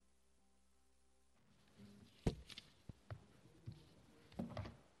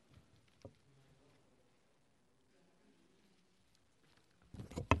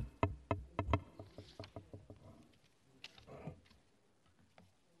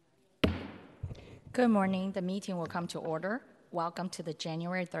Good morning. The meeting will come to order. Welcome to the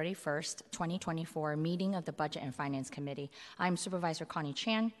January 31st, 2024 meeting of the Budget and Finance Committee. I'm Supervisor Connie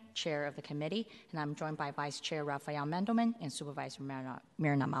Chan, Chair of the committee, and I'm joined by Vice Chair Rafael Mendelman and Supervisor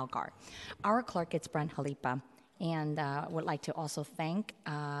Myrna Malgar. Our clerk is Brent Halipa, and would like to also thank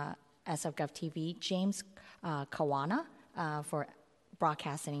SFGov TV James Kawana for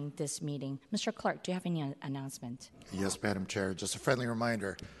broadcasting this meeting. Mr. Clerk, do you have any announcement? Yes, Madam Chair. Just a friendly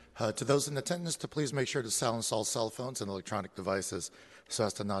reminder to those in attendance to please make sure to silence all cell phones and electronic devices so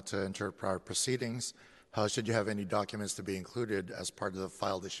as to not to interrupt our proceedings. Should you have any documents to be included as part of the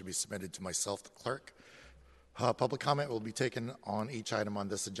file, they should be submitted to myself, the clerk. Public comment will be taken on each item on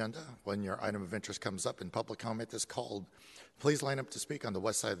this agenda. When your item of interest comes up and public comment is called, please line up to speak on the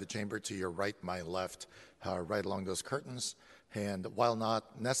west side of the chamber to your right, my left, right along those curtains. And while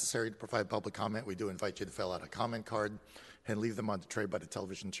not necessary to provide public comment, we do invite you to fill out a comment card and leave them on the tray by the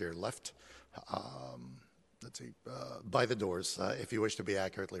television to your left. By the doors, if you wish to be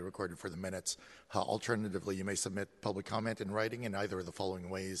accurately recorded for the minutes. Alternatively, you may submit public comment in writing in either of the following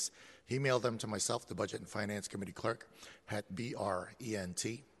ways. Email them to myself, the Budget and Finance Committee Clerk, at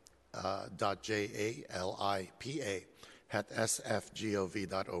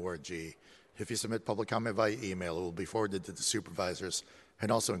brent.jalipa@sfgov.org. If you submit public comment via email, it will be forwarded to the supervisors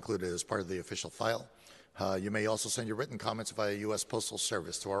and also included as part of the official file. You may also send your written comments via U.S. Postal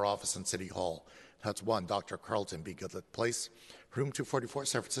Service to our office in City Hall. That's 1 Dr. Carlton B. Goodlett Place, Room 244,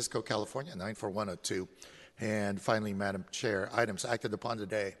 San Francisco, California, 94102. And finally, Madam Chair, items acted upon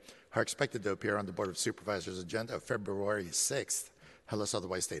today are expected to appear on the Board of Supervisors agenda of February 6th, unless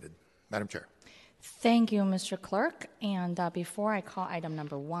otherwise stated. Madam Chair. Thank you, Mr. Clerk. And before I call item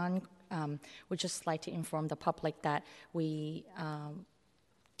number 1, we'd just like to inform the public that we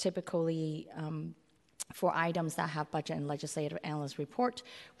typically for items that have budget and legislative analyst report,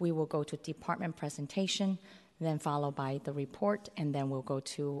 we will go to department presentation, then followed by the report, and then we'll go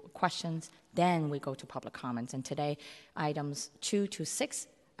to questions, then we go to public comments. And today, items 2 to 6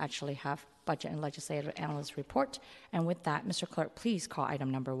 actually have budget and legislative analyst report. And with that, Mr. Clerk, please call item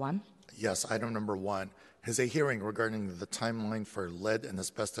number 1. Yes, item number 1 is a hearing regarding the timeline for lead and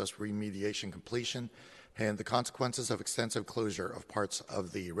asbestos remediation completion and the consequences of extensive closure of parts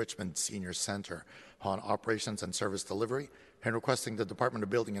of the Richmond Senior Center on operations and service delivery, and requesting the Department of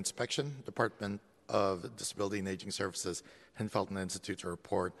Building Inspection, Department of Disability and Aging Services, and Felton Institute to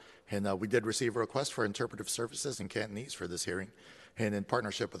report. And we did receive a request for interpretive services in Cantonese for this hearing. And in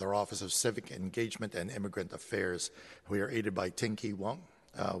partnership with our Office of Civic Engagement and Immigrant Affairs, we are aided by Ting Ki Wong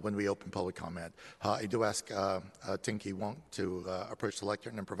when we open public comment. I do ask Ting Ki Wong to approach the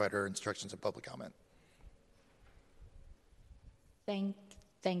lectern and provide her instructions in public comment.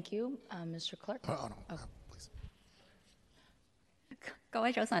 Thank you, Mr. Clerk. Please. 各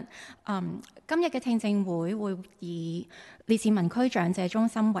位早晨，今日嘅聽證會會以烈士文區長者中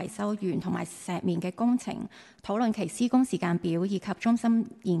心維修員同埋石棉嘅工程，討論其施工時間表以及中心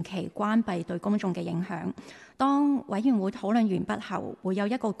延期關閉對公眾嘅影響。當委員會討論完畢後，會有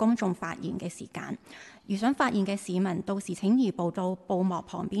一個公眾發言嘅時間。如想發言嘅市民，到時請移步到布幕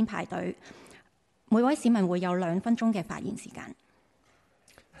旁邊排隊。每位市民會有2分鐘嘅發言時間。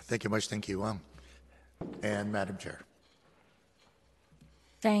Thank you much. Thank you, and Madam Chair.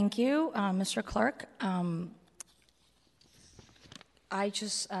 Thank you, Mr. Clerk. I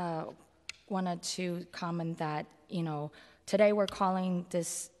just wanted to comment that, today we're calling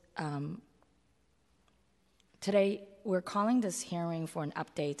this hearing for an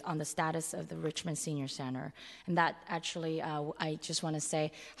update on the status of the Richmond Senior Center. And that actually, I just want to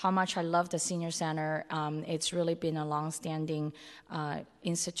say how much I love the Senior Center. It's really been a long-standing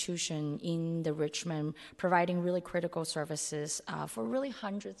institution in the Richmond, providing really critical services for really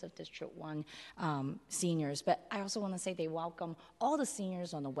hundreds of District 1 seniors. But I also want to say they welcome all the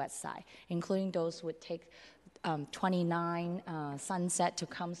seniors on the west side, including those who would take 29 Sunset to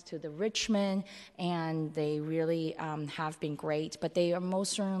come to the Richmond, and they really have been great, but they are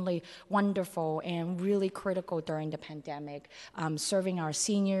most certainly wonderful and really critical during the pandemic, serving our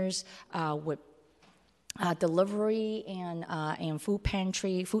seniors with delivery and food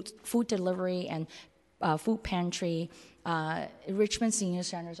pantry, food delivery and food pantry. Richmond Senior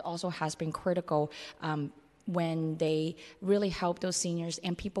Centers also has been critical when they really help those seniors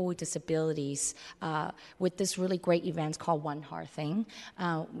and people with disabilities with this really great event called One Heart Thing,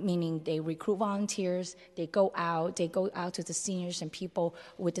 meaning they recruit volunteers, they go out to the seniors and people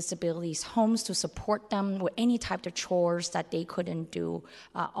with disabilities homes to support them with any type of chores that they couldn't do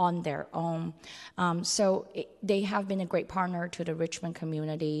on their own. They have been a great partner to the Richmond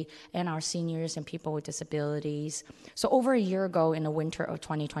community and our seniors and people with disabilities. So over a year ago in the winter of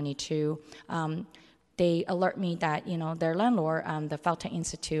 2022, they alert me that, their landlord, the Felton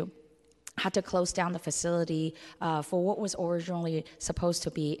Institute, had to close down the facility for what was originally supposed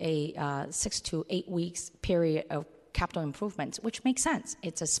to be a 6 to 8 weeks period of capital improvements, which makes sense.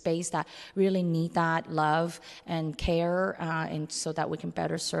 It's a space that really need that love and care, and so that we can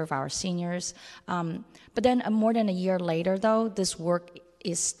better serve our seniors. But then more than a year later, though, this work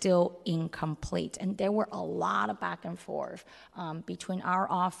is still incomplete. And there were a lot of back and forth between our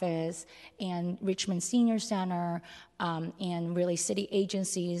office and Richmond Senior Center and really city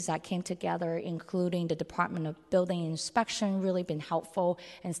agencies that came together, including the Department of Building Inspection, really been helpful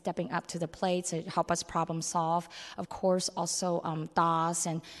in stepping up to the plate to help us problem solve. Of course, also BOS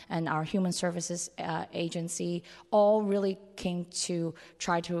and our Human Services Agency all really came to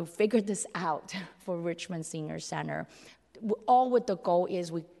try to figure this out for Richmond Senior Center. All with the goal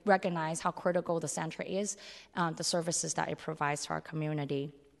is we recognize how critical the center is, the services that it provides to our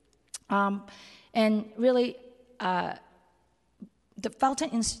community. And really, the Felton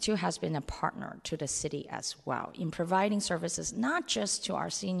Institute has been a partner to the city as well in providing services not just to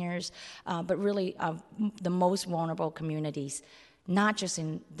our seniors, but really the most vulnerable communities, not just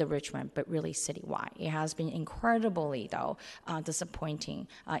in the Richmond, but really citywide. It has been incredibly, though, disappointing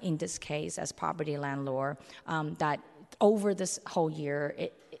in this case as property landlord that over this whole year,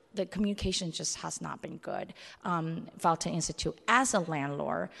 the communication just has not been good. Felton Institute, as a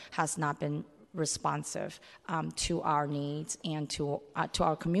landlord, has not been responsive to our needs and to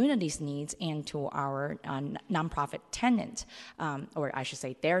our community's needs and to our nonprofit tenant, or I should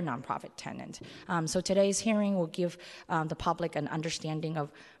say their nonprofit tenant. So today's hearing will give the public an understanding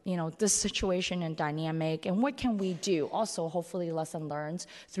of this situation and dynamic and what can we do. Also, hopefully lesson learned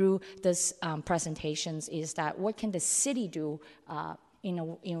through this presentations is that what can the city do in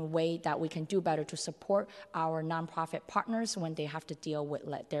a way that we can do better to support our nonprofit partners when they have to deal with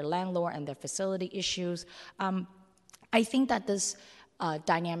their landlord and their facility issues. I think that this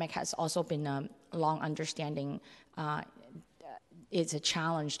dynamic has also been a long understanding. It's a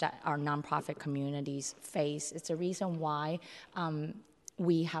challenge that our nonprofit communities face. It's a reason why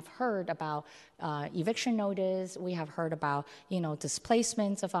we have heard about eviction notice. We have heard about,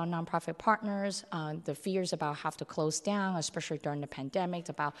 displacements of our nonprofit partners, the fears about have to close down, especially during the pandemic,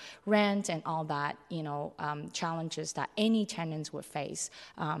 about rent and all that, challenges that any tenants would face.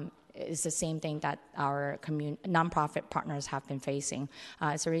 Is the same thing that our nonprofit partners have been facing.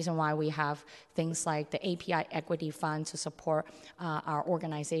 It's the reason why we have things like the API Equity Fund to support our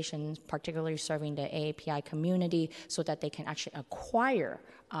organizations, particularly serving the AAPI community, so that they can actually acquire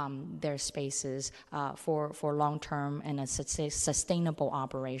their spaces for long-term and a sustainable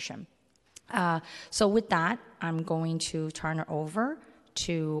operation. So with that, I'm going to turn it over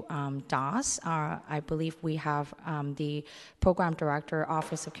to DOS. I believe we have the Program Director,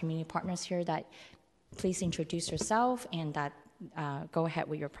 Office of Community Partners here. That please introduce yourself and that go ahead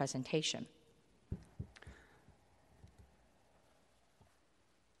with your presentation.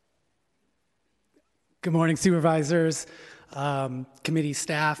 Good morning, supervisors, committee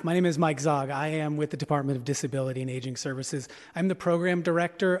staff. My name is Mike Zog. I am with the Department of Disability and Aging Services. I'm the program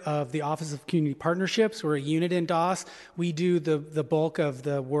director of the Office of Community Partnerships. We're a unit in DOS. We do the bulk of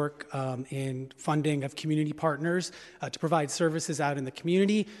the work in funding of community partners to provide services out in the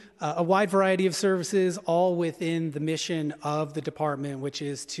community. A wide variety of services, all within the mission of the department, which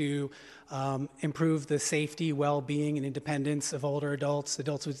is to improve the safety, well-being, and independence of older adults,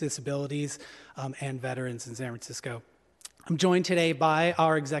 adults with disabilities, and veterans in San Francisco. I'm joined today by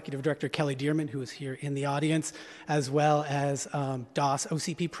our Executive Director, Kelly Dearman, who is here in the audience, as well as DOS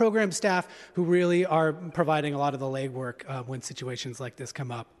OCP program staff, who really are providing a lot of the legwork when situations like this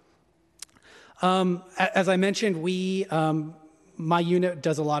come up. As I mentioned, my unit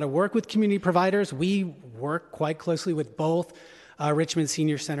does a lot of work with community providers. We work quite closely with both Richmond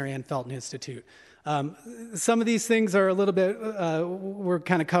Senior Center and Felton Institute. Some of these things are a little bit, were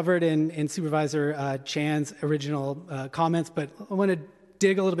kind of covered in Supervisor Chan's original comments, but I want to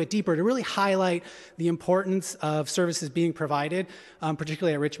dig a little bit deeper to really highlight the importance of services being provided,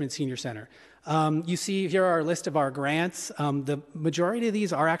 particularly at Richmond Senior Center. You see here are a list of our grants. The majority of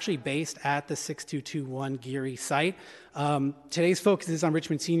these are actually based at the 6221 Geary site. Today's focus is on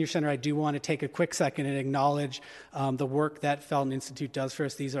Richmond Senior Center. I do want to take a quick second and acknowledge the work that Felton Institute does for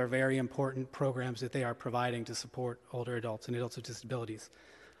us. These are very important programs that they are providing to support older adults and adults with disabilities.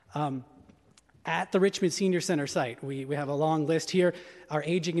 At the Richmond Senior Center site, we have a long list here. Our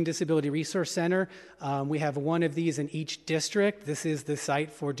Aging and Disability Resource Center, we have one of these in each district. This is the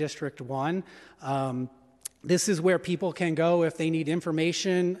site for District 1. This is where people can go if they need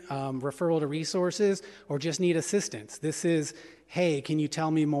information, referral to resources, or just need assistance. This is, hey, can you tell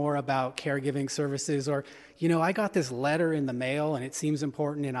me more about caregiving services? Or, you know, I got this letter in the mail and it seems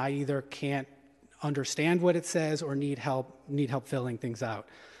important and I either can't understand what it says or need help filling things out.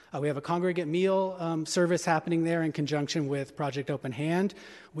 We have a congregate meal service happening there in conjunction with Project Open Hand.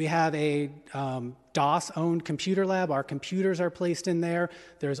 We have a DOS-owned computer lab. Our computers are placed in there.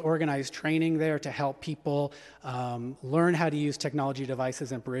 There's organized training there to help people learn how to use technology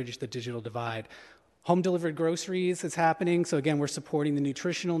devices and bridge the digital divide. Home-delivered groceries is happening. So again, we're supporting the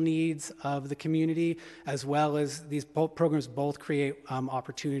nutritional needs of the community, as well as these programs both create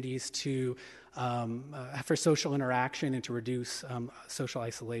opportunities to for social interaction and to reduce social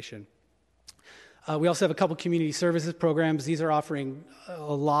isolation. We also have a couple community services programs. These are offering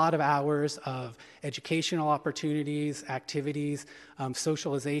a lot of hours of educational opportunities, activities,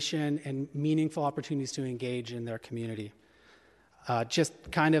 socialization, and meaningful opportunities to engage in their community.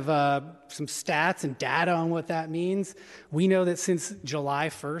 Just kind of some stats and data on what that means. We know that since July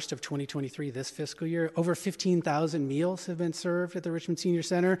 1st of 2023, this fiscal year, over 15,000 meals have been served at the Richmond Senior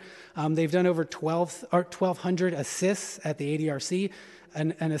Center. They've done over 1,200 assists at the ADRC.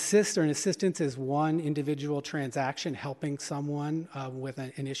 An assist or an assistance is one individual transaction helping someone with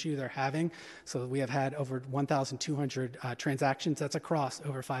an issue they're having. So we have had over 1,200 transactions. That's across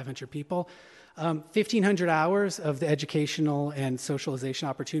over 500 people. 1,500 hours of the educational and socialization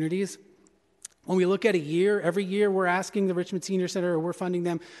opportunities. When we look at a year, every year we're asking the Richmond Senior Center, or we're funding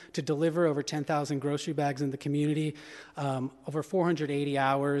them to deliver over 10,000 grocery bags in the community, over 480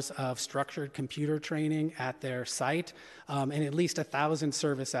 hours of structured computer training at their site, and at least 1,000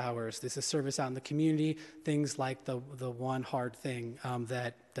 service hours. This is service out in the community, things like the one hard thing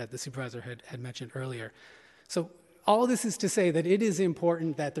that the supervisor had mentioned earlier. So all of this is to say that it is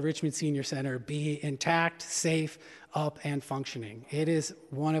important that the Richmond Senior Center be intact, safe, up, and functioning. It is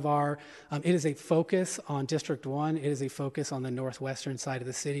one of our, it is a focus on District 1. It is a focus on the northwestern side of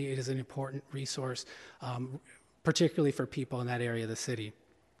the city. It is an important resource, particularly for people in that area of the city.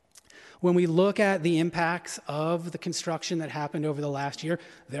 When we look at the impacts of the construction that happened over the last year,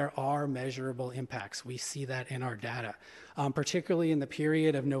 there are measurable impacts. We see that in our data, particularly in the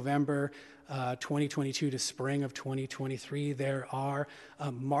period of November 2022 to spring of 2023, there are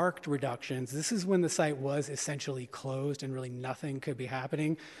marked reductions. This is when the site was essentially closed and really nothing could be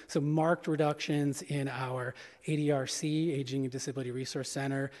happening. So marked reductions in our ADRC, Aging and Disability Resource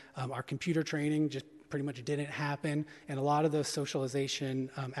Center, our computer training just pretty much didn't happen, and a lot of those socialization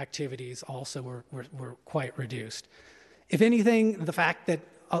activities also were quite reduced. If anything, the fact that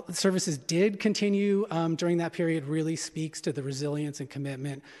services did continue during that period really speaks to the resilience and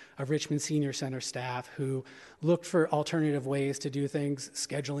commitment of Richmond Senior Center staff who looked for alternative ways to do things,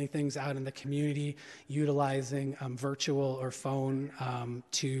 scheduling things out in the community, utilizing virtual or phone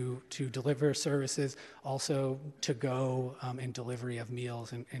to deliver services, also to go and delivery of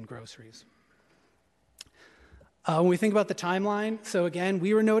meals and groceries. When we think about the timeline, so again,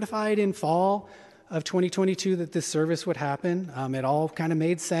 we were notified in fall of 2022 that this service would happen. It all kind of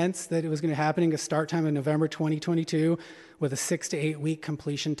made sense that it was going to happen, a start time in November 2022 with a 6 to 8 week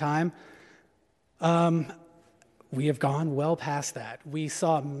completion time. We have gone well past that. We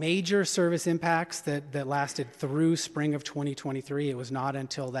saw major service impacts that lasted through spring of 2023. It was not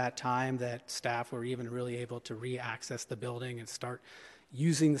until that time that staff were even really able to re-access the building and start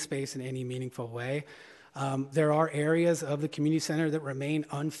using the space in any meaningful way. There are areas of the community center that remain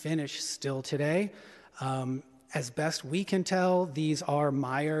unfinished still today. As best we can tell, these are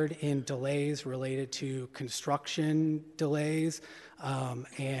mired in delays related to construction delays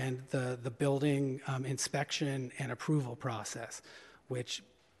and the building inspection and approval process, which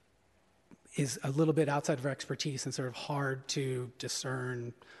is a little bit outside of our expertise and sort of hard to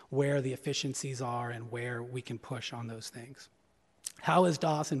discern where the efficiencies are and where we can push on those things. How is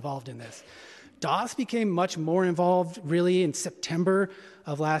DOS involved in this? DOS became much more involved really in September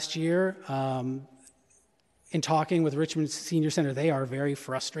of last year. in talking with Richmond Senior Center, they are very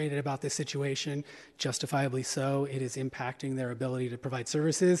frustrated about this situation, justifiably so. It is impacting their ability to provide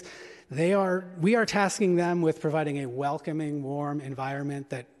services. We are tasking them with providing a welcoming, warm environment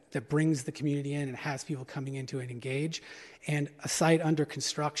that brings the community in and has people coming into and engage. And a site under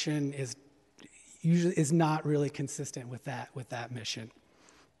construction is not really consistent with that mission.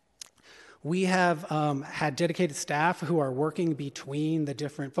 We have had dedicated staff who are working between the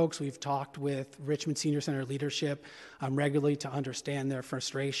different folks. We've talked with Richmond Senior Center leadership regularly to understand their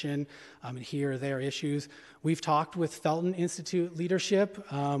frustration and hear their issues. We've talked with Felton Institute leadership.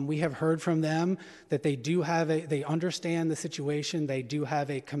 We have heard from them that they understand the situation. They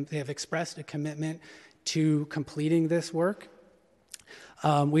have expressed a commitment to completing this work.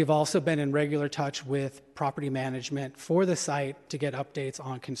 We've also been in regular touch with property management for the site to get updates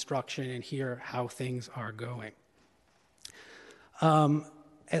on construction and hear how things are going.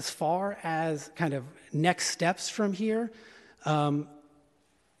 As far as kind of next steps from here,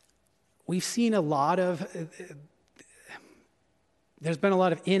 we've seen there's been a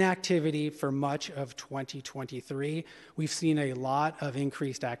lot of inactivity for much of 2023. We've seen a lot of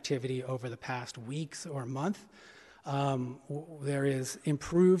increased activity over the past weeks or month. There is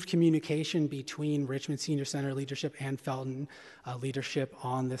improved communication between Richmond Senior Center leadership and Felton leadership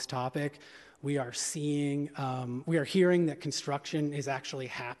on this topic. We are hearing that construction is actually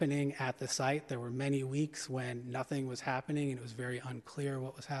happening at the site. There were many weeks when nothing was happening and it was very unclear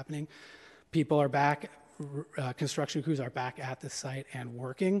what was happening. People are back, construction crews are back at the site and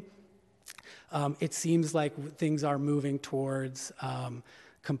working. It seems like things are moving towards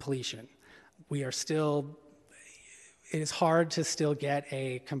completion. It is hard to still get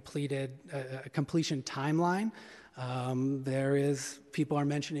a completion timeline. People are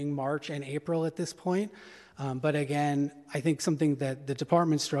mentioning March and April at this point. But again, I think something that the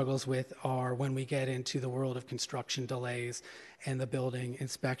department struggles with are when we get into the world of construction delays and the building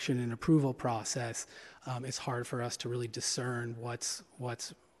inspection and approval process. It's hard for us to really discern what's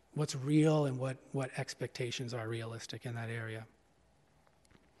real and what expectations are realistic in that area.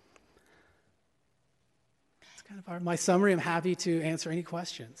 Kind of my summary. I'm happy to answer any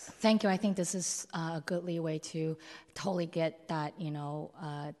questions. Thank you. I think this is a good leeway to totally get that,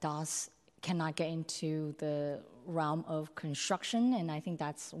 DOS cannot get into the realm of construction, and I think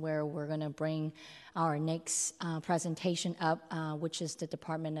that's where we're going to bring our next presentation up, which is the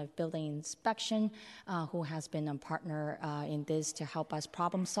Department of Building Inspection, who has been a partner in this to help us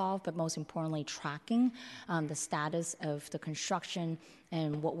problem solve, but most importantly, tracking the status of the construction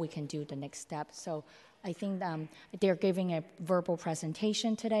and what we can do the next step. So I think they're giving a verbal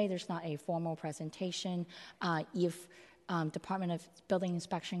presentation today. There's not a formal presentation. If Department of Building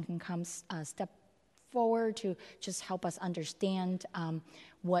Inspection can come step forward to just help us understand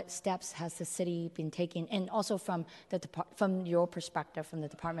what steps has the city been taking, and also from your perspective, from the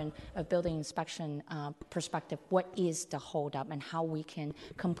Department of Building Inspection perspective, what is the holdup and how we can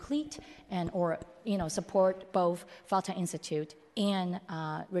complete or support both Felton Institute and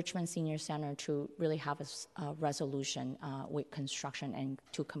Richmond Senior Center to really have a resolution with construction and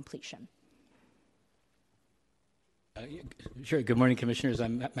to completion. Sure. Good morning, Commissioners.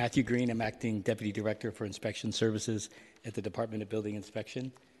 I'm Matthew Green. I'm Acting Deputy Director for Inspection Services at the Department of Building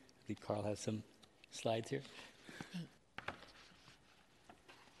Inspection. I think Carl has some slides here.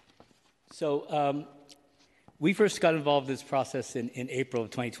 So we first got involved in this process in April of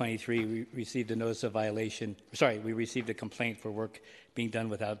 2023. We received a notice of violation. We received a complaint for work being done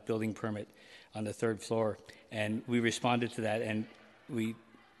without building permit on the third floor, and we responded to that, and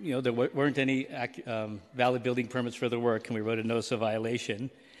there weren't any valid building permits for the work, and we wrote a notice of violation.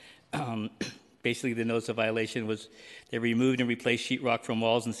 Basically, the notice of violation was they removed and replaced sheetrock from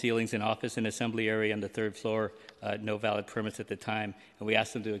walls and ceilings in office and assembly area on the third floor, no valid permits at the time, and we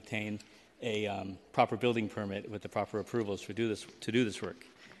asked them to obtain a proper building permit with the proper approvals to do this work.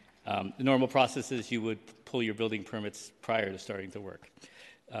 The normal process is you would pull your building permits prior to starting the work.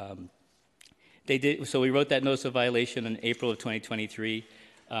 They did, so we wrote that notice of violation in April of 2023.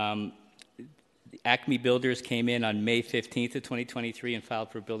 Acme Builders came in on May 15th of 2023 and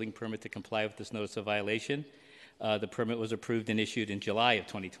filed for a building permit to comply with this notice of violation. The permit was approved and issued in July of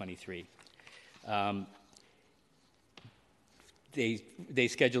 2023. They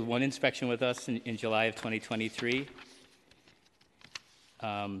scheduled one inspection with us in July of 2023.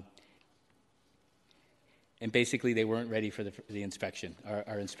 And basically, they weren't ready for the inspection.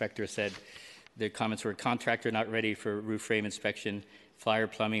 Our inspector said the comments were contractor not ready for roof frame inspection, flyer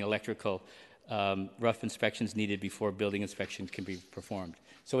plumbing, electrical, rough inspections needed before building inspection can be performed.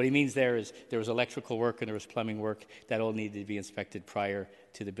 So what he means there is there was electrical work and there was plumbing work that all needed to be inspected prior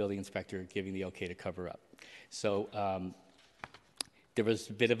to the building inspector giving the okay to cover up. So there was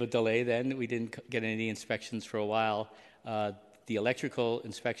a bit of a delay then. We didn't get any inspections for a while. The electrical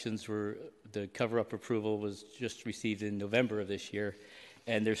inspections the cover-up approval was just received in November of this year,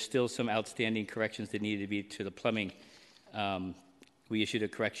 and there's still some outstanding corrections that needed to be to the plumbing. We issued a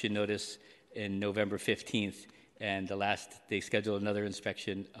correction notice in November 15th, and they scheduled another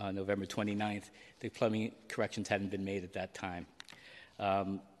inspection on November 29th. The plumbing corrections hadn't been made at that time.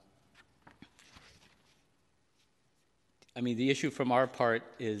 I mean, the issue from our part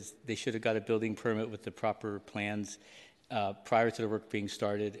is they should have got a building permit with the proper plans prior to the work being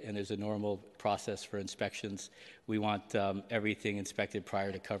started, and there's a normal process for inspections. We want everything inspected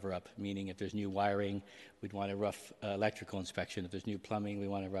prior to cover-up, meaning if there's new wiring, we'd want a rough electrical inspection. If there's new plumbing, we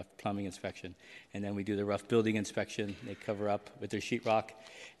want a rough plumbing inspection. And then we do the rough building inspection. They cover up with their sheetrock.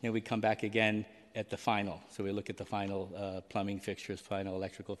 Then we come back again at the final. So we look at the final plumbing fixtures, final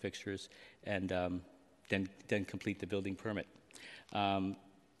electrical fixtures, and then complete the building permit.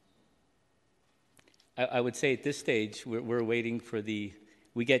 I would say at this stage, we're waiting for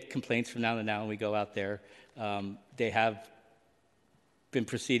we get complaints from now to now, and we go out there. They have been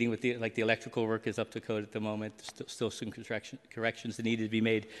proceeding with the electrical work is up to code at the moment. There's still some corrections that needed to be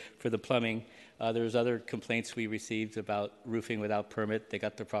made for the plumbing. There's other complaints we received about roofing without permit. They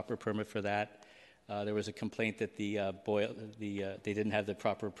got the proper permit for that. There was a complaint that they didn't have the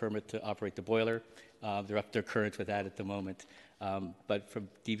proper permit to operate the boiler. They're up their current with that at the moment. But from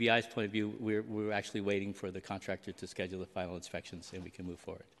DVI's point of view, we're actually waiting for the contractor to schedule the final inspections, and we can move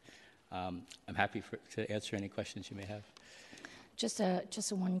forward. I'm happy to answer any questions you may have.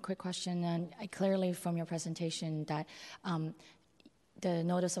 Just one quick question. And clearly from your presentation that the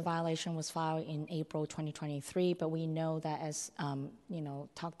notice of violation was filed in April 2023, but we know that as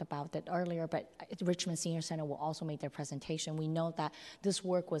talked about that earlier, but Richmond Senior Center will also make their presentation. We know that this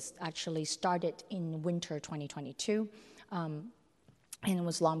work was actually started in winter 2022. And it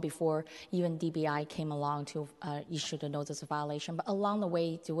was long before even DBI came along to issue the notice of violation. But along the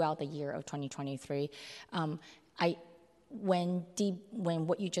way, throughout the year of 2023, when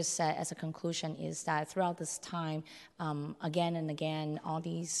what you just said as a conclusion is that throughout this time, again and again, all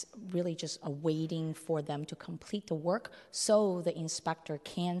these really just are waiting for them to complete the work so the inspector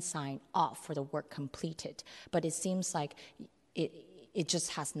can sign off for the work completed. But it seems like it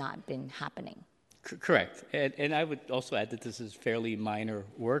just has not been happening. Correct. And I would also add that this is fairly minor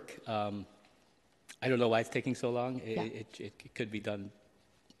work. I don't know why it's taking so long. It could be done.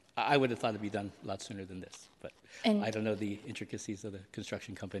 I would have thought it'd be done a lot sooner than this, but I don't know the intricacies of the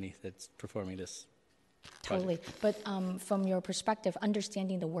construction company that's performing this Totally. project. But from your perspective,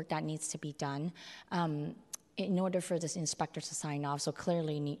 understanding the work that needs to be done, in order for this inspector to sign off, so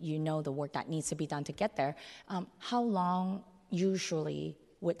clearly you know the work that needs to be done to get there, how long usually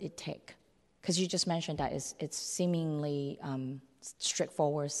would it take? Because you just mentioned that it's seemingly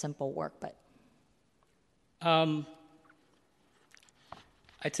straightforward, simple work, but...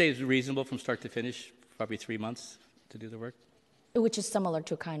 I'd say it's reasonable from start to finish, probably 3 months to do the work. Which is similar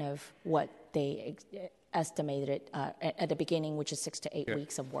to kind of what they estimated at the beginning, which is 6 to 8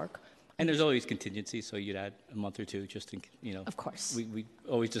 weeks of work. And there's always contingencies, so you'd add a month or two just in, Of course. We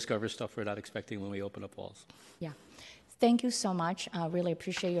always discover stuff we're not expecting when we open up walls. Yeah. Thank you so much. I really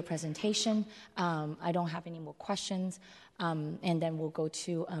appreciate your presentation. I don't have any more questions. And then we'll go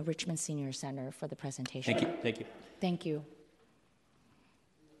to Richmond Senior Center for the presentation. Thank you. Thank you. Thank you.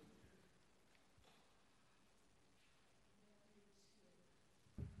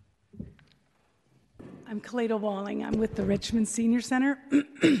 I'm Kaleda Walling. I'm with the Richmond Senior Center.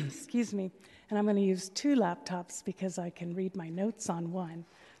 Excuse me. And I'm going to use 2 laptops because I can read my notes on one.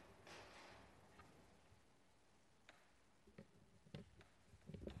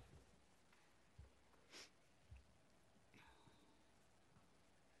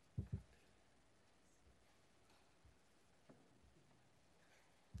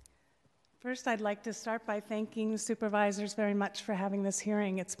 First, I'd like to start by thanking the supervisors very much for having this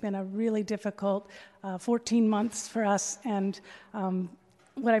hearing. It's been a really difficult 14 months for us, and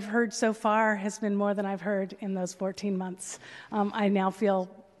what I've heard so far has been more than I've heard in those 14 months. I now feel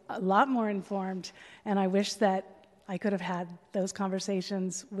a lot more informed, and I wish that I could have had those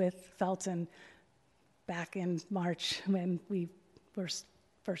conversations with Felton back in March when we were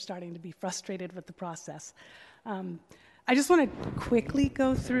first starting to be frustrated with the process. I just want to quickly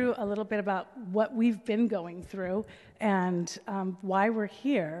go through a little bit about what we've been going through and why we're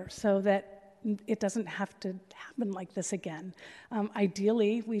here, so that it doesn't have to happen like this again.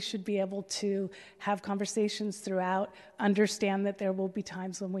 Ideally, we should be able to have conversations throughout, understand that there will be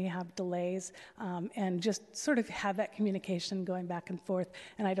times when we have delays, and just sort of have that communication going back and forth.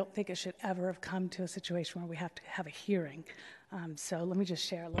 And I don't think it should ever have come to a situation where we have to have a hearing. So let me just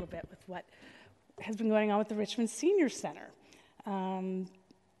share a little bit with what has been going on with the Richmond Senior Center.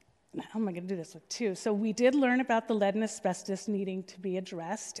 How am I going to do this with two? So we did learn about the lead and asbestos needing to be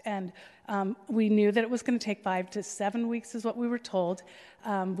addressed, and we knew that it was going to take 5 to 7 weeks is what we were told.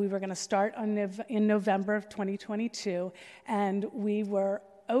 We were going to start in November of 2022, and we were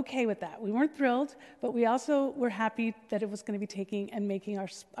okay with that. We weren't thrilled, but we also were happy that it was going to be taking and making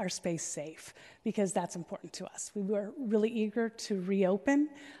our space safe, because that's important to us. We were really eager to reopen.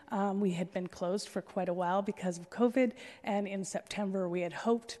 We had been closed for quite a while because of COVID, and in September we had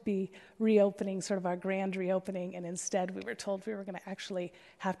hoped to be reopening, sort of our grand reopening, and instead we were told we were going to actually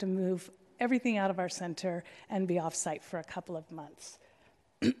have to move everything out of our center and be off-site for a couple of months,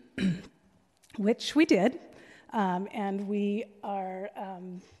 which we did. And we are,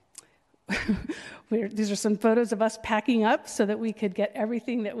 these are some photos of us packing up so that we could get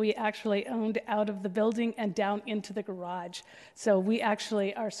everything that we actually owned out of the building and down into the garage. So we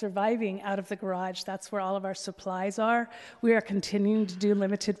actually are surviving out of the garage. That's where all of our supplies are. We are continuing to do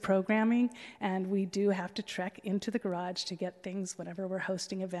limited programming, and we do have to trek into the garage to get things whenever we're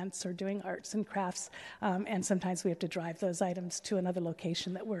hosting events or doing arts and crafts. And sometimes we have to drive those items to another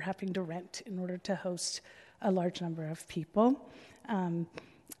location that we're having to rent in order to host a large number of people.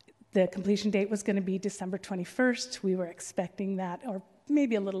 The completion date was going to be December 21st. We were expecting that, or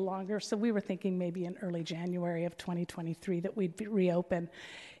maybe a little longer, so we were thinking maybe in early January of 2023 that we'd reopen.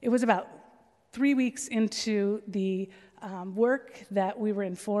 It was about 3 weeks into the work that we were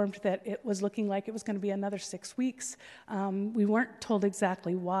informed that it was looking like it was going to be another 6 weeks. We weren't told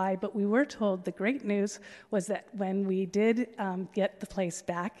exactly why, but we were told the great news was that when we did get the place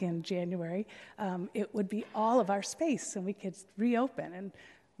back in January, it would be all of our space and we could reopen. And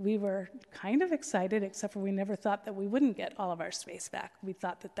we were kind of excited, except for we never thought that we wouldn't get all of our space back. We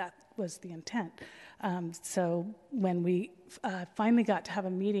thought that that was the intent. So when we finally got to have a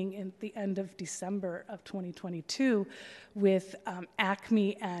meeting in the end of December of 2022 with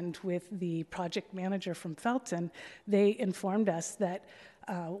Acme and with the project manager from Felton, they informed us that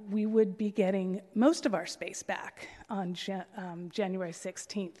we would be getting most of our space back on January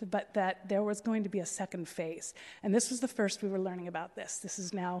 16th, but that there was going to be a second phase. And this was the first we were learning about this. This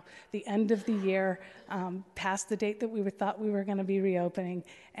is now the end of the year, past the date that we thought we were going to be reopening,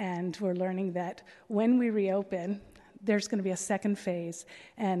 and we're learning that when we reopen, there's going to be a second phase.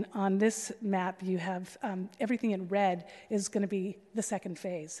 And on this map, you have everything in red is going to be the second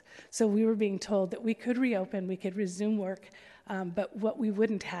phase. So we were being told that we could reopen, we could resume work, but what we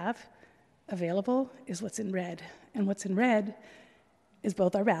wouldn't have available is what's in red. And what's in red is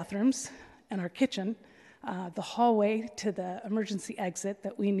both our bathrooms and our kitchen, the hallway to the emergency exit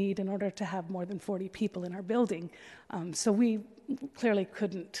that we need in order to have more than 40 people in our building. So we clearly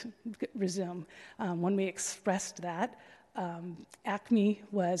couldn't resume. When we expressed that, Acme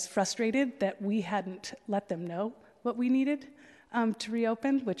was frustrated that we hadn't let them know what we needed to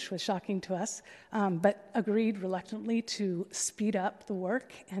reopen, which was shocking to us, but agreed reluctantly to speed up the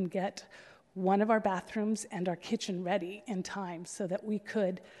work and get one of our bathrooms and our kitchen ready in time so that we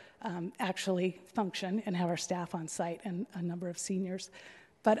could actually function and have our staff on site and a number of seniors.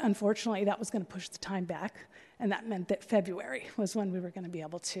 But unfortunately, that was going to push the time back, and that meant that February was when we were going to be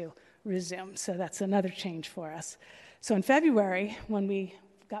able to resume. So that's another change for us. So in February, when we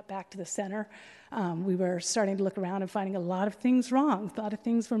got back to the center, we were starting to look around and finding a lot of things wrong. A lot of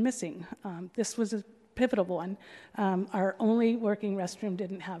things were missing. This was a pivotal one. Our only working restroom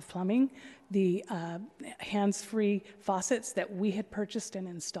didn't have plumbing. The hands-free faucets that we had purchased and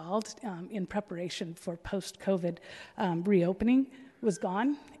installed in preparation for post-COVID reopening was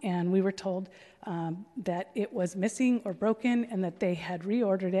gone, and we were told that it was missing or broken and that they had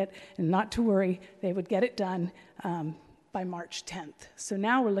reordered it, and not to worry, they would get it done by March 10th. So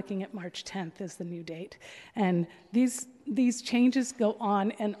now we're looking at March 10th as the new date. And these changes go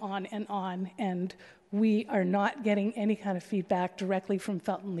on and on and on, and we are not getting any kind of feedback directly from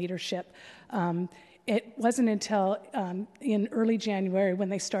Felton leadership. It wasn't until in early January when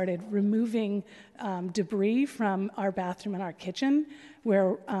they started removing debris from our bathroom and our kitchen,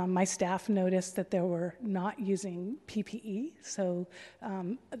 where my staff noticed that they were not using PPE. So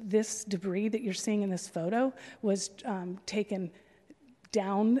this debris that you're seeing in this photo was taken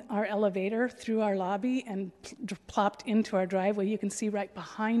down our elevator through our lobby and plopped into our driveway. You can see right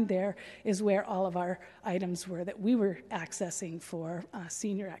behind there is where all of our items were that we were accessing for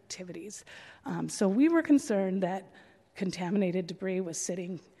senior activities. So we were concerned that contaminated debris was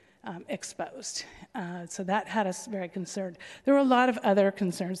sitting exposed. So that had us very concerned. There were a lot of other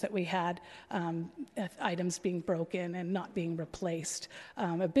concerns that we had, items being broken and not being replaced.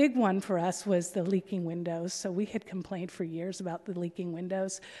 A big one for us was the leaking windows. So we had complained for years about the leaking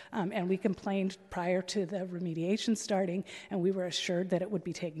windows, and we complained prior to the remediation starting, and we were assured that it would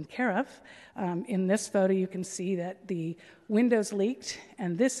be taken care of. In this photo, you can see that the windows leaked,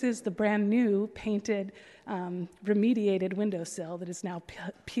 and this is the brand new painted remediated windowsill that is now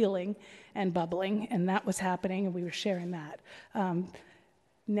peeling and bubbling, and that was happening, and we were sharing that.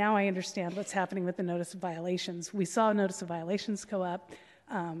 Now I understand what's happening with the notice of violations. We saw a notice of violations go up.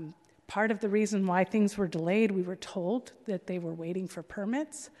 Part of the reason why things were delayed, we were told that they were waiting for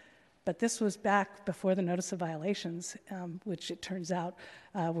permits, but this was back before the notice of violations, which it turns out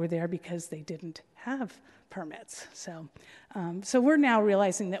were there because they didn't have permits. So we're now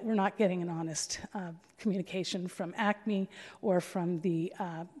realizing that we're not getting an honest communication from ACME or from the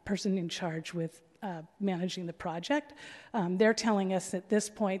person in charge with managing the project. They're telling us at this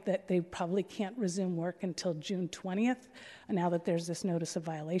point that they probably can't resume work until June 20th, now that there's this notice of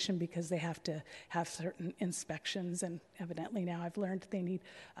violation, because they have to have certain inspections, and evidently now I've learned they need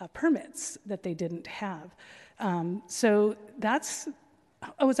permits that they didn't have. So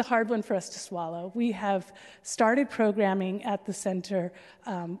it was a hard one for us to swallow. We have started programming at the center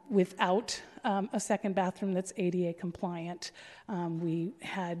without a second bathroom that's ADA compliant. We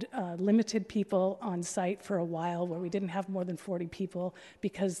had limited people on site for a while where we didn't have more than 40 people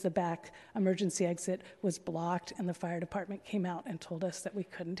because the back emergency exit was blocked, and the fire department came out and told us that we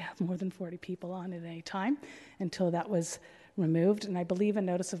couldn't have more than 40 people on at any time until that was removed, and I believe a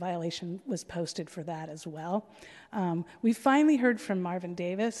notice of violation was posted for that as well. We finally heard from Marvin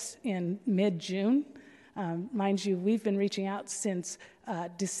Davis in mid-June. Mind you, we've been reaching out since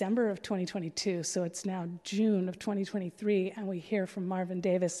December of 2022, so it's now June of 2023, and we hear from Marvin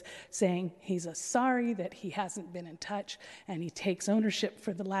Davis saying he's sorry that he hasn't been in touch, and he takes ownership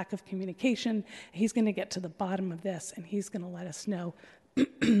for the lack of communication. He's going to get to the bottom of this, and he's going to let us know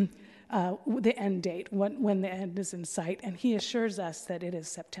the end date, when the end is in sight, and he assures us that it is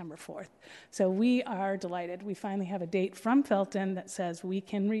September 4th. So we are delighted. We finally have a date from Felton that says we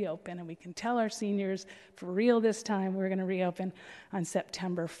can reopen, and we can tell our seniors, for real this time, we're going to reopen on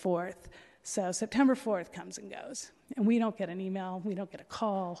September 4th. So September 4th comes and goes, and we don't get an email, we don't get a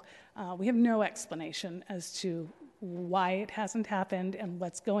call. We have no explanation as to why it hasn't happened and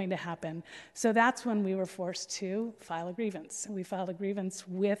what's going to happen. So that's when we were forced to file a grievance. We filed a grievance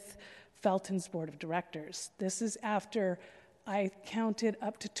with Felton's board of directors. This is after I counted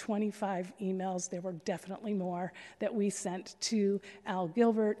up to 25 emails, there were definitely more, that we sent to Al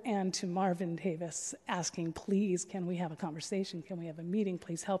Gilbert and to Marvin Davis asking, please, can we have a conversation? Can we have a meeting?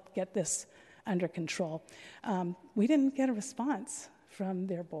 Please help get this under control. We didn't get a response from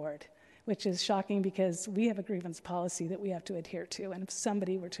their board, which is shocking because we have a grievance policy that we have to adhere to, and if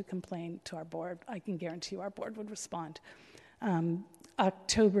somebody were to complain to our board, I can guarantee you our board would respond.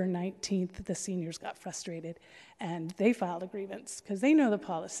 October 19th, the seniors got frustrated, and they filed a grievance because they know the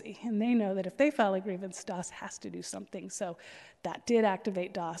policy, and they know that if they file a grievance, DOS has to do something. So that did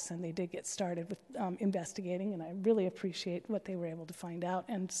activate DOS, and they did get started with investigating, and I really appreciate what they were able to find out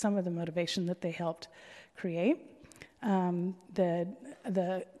and some of the motivation that they helped create.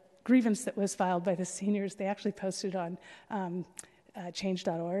 The grievance that was filed by the seniors, they actually posted on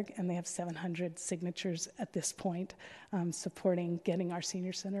change.org, and they have 700 signatures at this point supporting getting our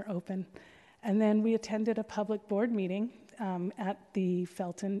senior center open. And then we attended a public board meeting at the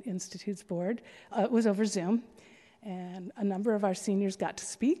Felton Institute's board. It was over Zoom, and a number of our seniors got to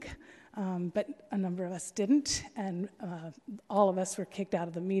speak, but a number of us didn't, and all of us were kicked out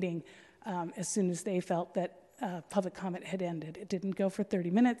of the meeting as soon as they felt that public comment had ended. It didn't go for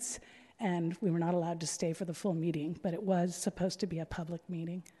 30 minutes, and we were not allowed to stay for the full meeting, but it was supposed to be a public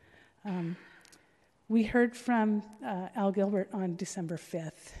meeting. We heard from Al Gilbert on December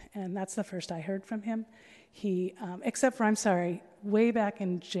 5th, and that's the first I heard from him. He, except for, I'm sorry, way back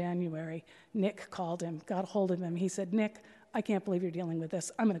in January, Nick called him, got a hold of him. He said, Nick, I can't believe you're dealing with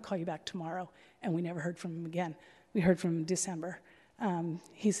this. I'm going to call you back tomorrow. And we never heard from him again. We heard from him in December.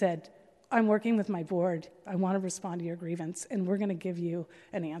 He said, I'm working with my board. I want to respond to your grievance, and we're going to give you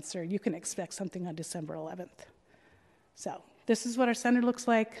an answer. You can expect something on December 11th. So this is what our center looks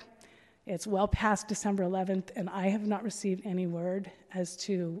like. It's well past December 11th, and I have not received any word as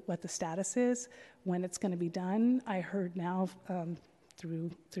to what the status is, when it's going to be done. I heard now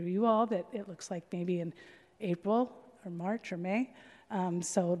through you all that it looks like maybe in April or March or May.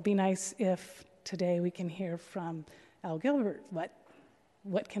 So it'd be nice if today we can hear from Al Gilbert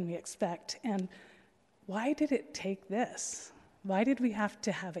what can we expect, and why did it take this? Why did we have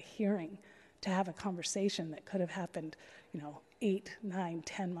to have a hearing to have a conversation that could have happened, 8, 9,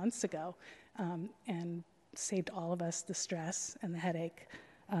 10 months ago, and saved all of us the stress and the headache?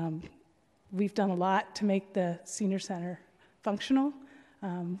 We've done a lot to make the senior center functional.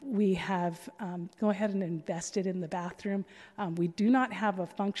 We have go ahead and invested in the bathroom. We do not have a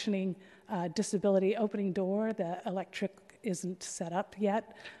functioning disability opening door. The electric isn't set up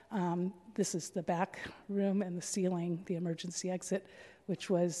yet. This is the back room and the ceiling, the emergency exit, which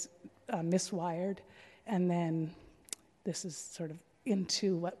was miswired. And then this is sort of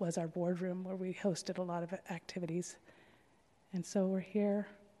into what was our boardroom where we hosted a lot of activities. And so we're here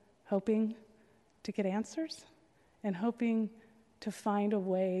hoping to get answers and hoping to find a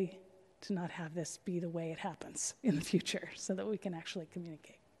way to not have this be the way it happens in the future so that we can actually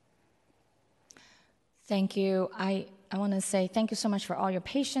communicate. Thank you. I want to say thank you so much for all your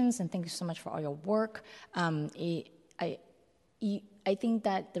patience and thank you so much for all your work. I think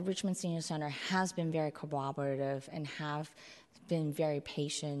that the Richmond Senior Center has been very collaborative and have been very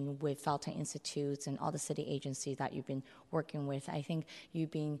patient with Felton Institutes and all the city agencies that you've been working with. I think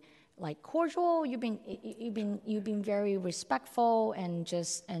you've been cordial. You've been very respectful and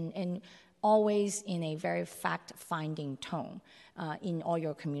and always in a very fact-finding tone in all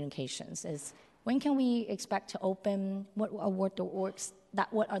your communications. When can we expect to open? What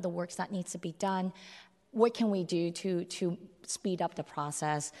are the works that needs to be done? What can we do to speed up the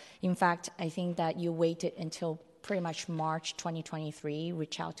process? In fact, I think that you waited until pretty much March 2023,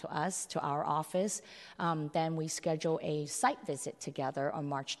 reach out to us, to our office. Then we schedule a site visit together on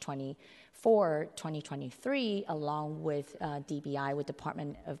March 24, 2023, along with DBI, with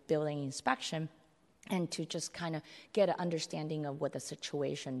Department of Building Inspection, and to just kind of get an understanding of what the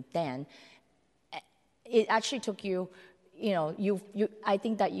situation then. It actually took you, I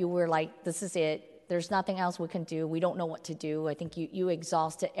think that you were like, this is it. There's nothing else we can do. We don't know what to do. I think you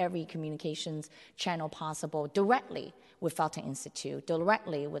exhausted every communications channel possible directly with Felton Institute,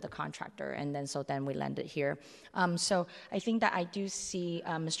 directly with the contractor, and then we landed here. So I think that I do see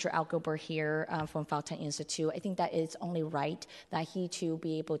Mr. Al Gilbert here from Felton Institute. I think that it's only right that he too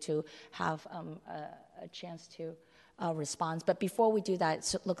be able to have a chance to respond. But before we do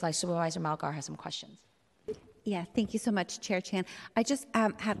that, it looks like Supervisor Malgar has some questions. Yeah, thank you so much, Chair Chan. I just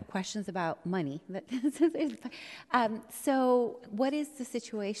have questions about money. So what is the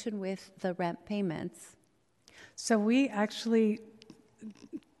situation with the rent payments? So we actually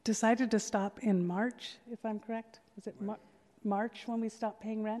decided to stop in March, if I'm correct. Was it March when we stopped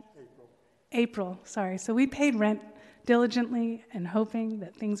paying rent? April, sorry. So we paid rent diligently and hoping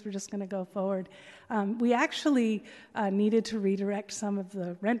that things were just going to go forward. We actually needed to redirect some of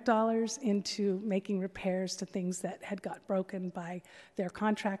the rent dollars into making repairs to things that had got broken by their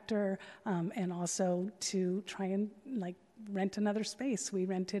contractor, and also to try and rent another space. We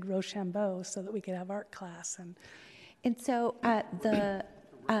rented Rochambeau so that we could have art class. And so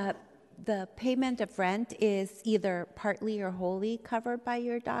the payment of rent is either partly or wholly covered by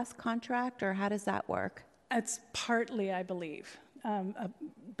your DOS contract, or how does that work? It's partly, I believe,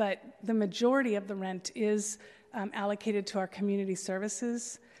 but the majority of the rent is allocated to our community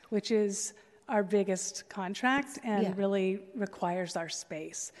services, which is our biggest contract and really requires our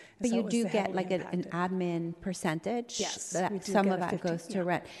space. But so you do get like an admin percentage? Yes. Some of that goes to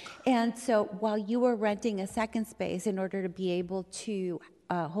rent. And so while you were renting a second space in order to be able to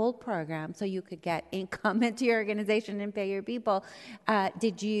hold program so you could get income into your organization and pay your people,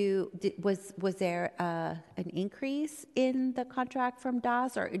 was there an increase in the contract from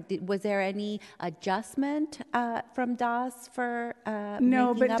DOS, or was there any adjustment from DOS for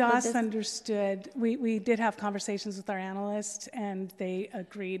No, making but up DOS this? understood. We did have conversations with our analyst, and they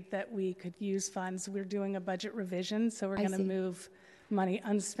agreed that we could use funds. We're doing a budget revision, so we're going to move money,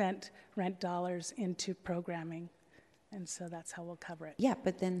 unspent rent dollars, into programming. And so that's how we'll cover it. Yeah,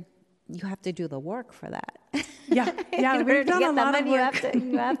 but then you have to do the work for that. Yeah, we've done a lot of work.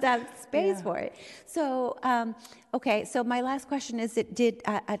 You have to have space for it. So, okay, so my last question is, did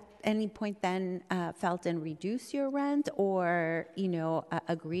at any point then Felton reduce your rent, or,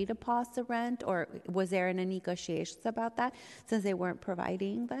 agree to pause the rent, or was there any negotiations about that since they weren't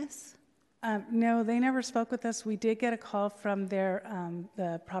providing this? No, they never spoke with us. We did get a call from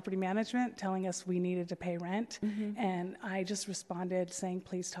the property management telling us we needed to pay rent. Mm-hmm. And I just responded saying,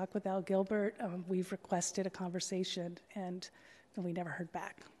 please talk with Al Gilbert. We've requested a conversation, and we never heard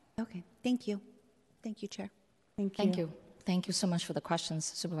back. Okay, thank you. Thank you, Chair. Thank you. Thank you. Thank you so much for the questions,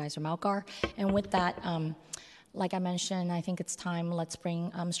 Supervisor Malgar. And with that, like I mentioned, I think it's time. Let's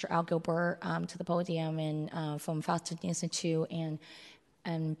bring Mr. Al Gilbert to the podium and from Fountain Institute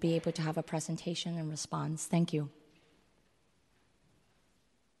and be able to have a presentation and response. Thank you.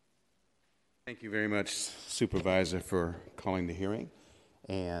 Thank you very much, Supervisor, for calling the hearing.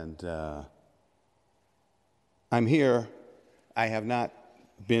 And I'm here. I have not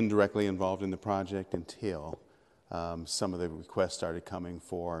been directly involved in the project until some of the requests started coming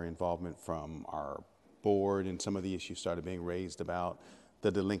for involvement from our board, and some of the issues started being raised about the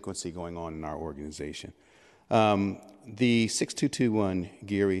delinquency going on in our organization. The 6221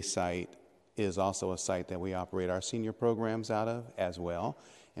 Geary site is also a site that we operate our senior programs out of as well,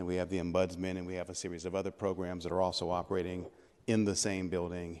 and we have the ombudsman, and we have a series of other programs that are also operating in the same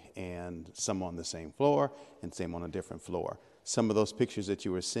building, and some on the same floor and some on a different floor. Some of those pictures that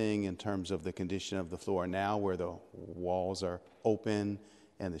you were seeing in terms of the condition of the floor now, where the walls are open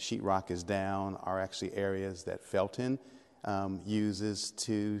and the sheetrock is down, are actually areas that Felton uses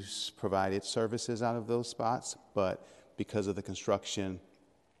to provide its services out of those spots. But because of the construction,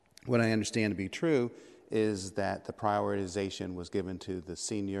 what I understand to be true is that the prioritization was given to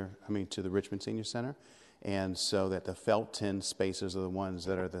the Richmond Senior Center, and so that the Felton spaces are the ones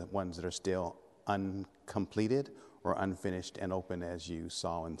that are still uncompleted or unfinished and open, as you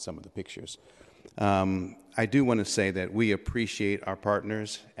saw in some of the pictures. I do want to say that we appreciate our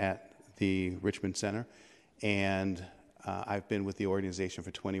partners at the Richmond Center, and I've been with the organization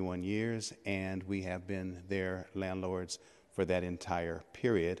for 21 years, and we have been their landlords for that entire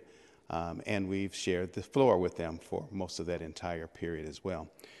period, and we've shared the floor with them for most of that entire period as well.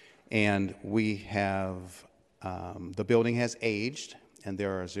 And we have, the building has aged, and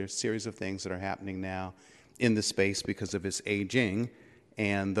there are a series of things that are happening now in the space because of its aging,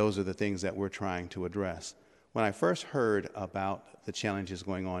 and those are the things that we're trying to address. When I first heard about the challenges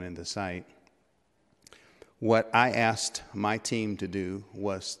going on in the site, what I asked my team to do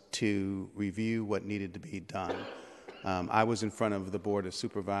was to review what needed to be done. I was in front of the Board of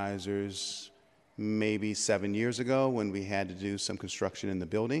Supervisors maybe 7 years ago when we had to do some construction in the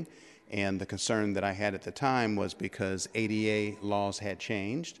building, and the concern that I had at the time was because ADA laws had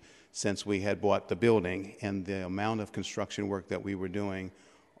changed since we had bought the building, and the amount of construction work that we were doing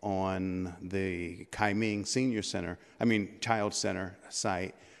on the Kaiming Child Center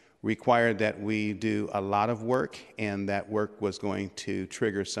site required that we do a lot of work, and that work was going to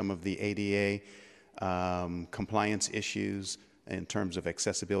trigger some of the ADA compliance issues in terms of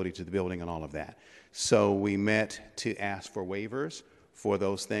accessibility to the building and all of that. So we met to ask for waivers for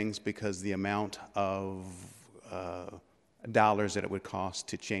those things because the amount of dollars that it would cost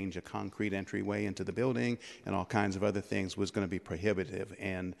to change a concrete entryway into the building and all kinds of other things was going to be prohibitive,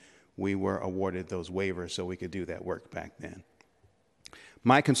 and we were awarded those waivers so we could do that work back then.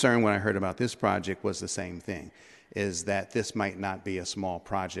 My concern when I heard about this project was the same thing, is that this might not be a small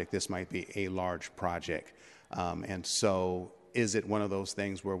project, this might be a large project. And so is it one of those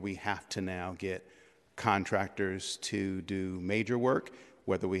things where we have to now get contractors to do major work,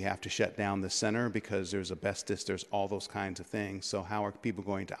 whether we have to shut down the center because there's asbestos, there's all those kinds of things. So how are people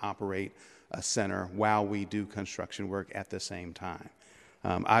going to operate a center while we do construction work at the same time?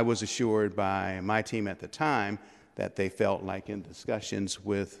 I was assured by my team at the time that they felt like in discussions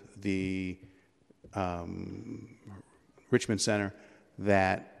with the Richmond Center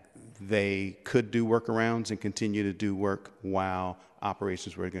that they could do workarounds and continue to do work while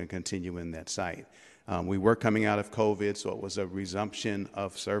operations were going to continue in that site. We were coming out of COVID, so it was a resumption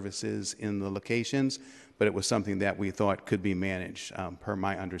of services in the locations, but it was something that we thought could be managed, per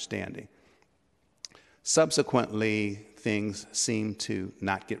my understanding. Subsequently, things seemed to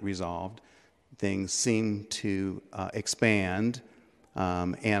not get resolved. Things seemed to expand,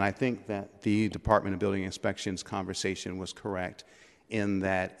 and I think that the Department of Building Inspection's conversation was correct in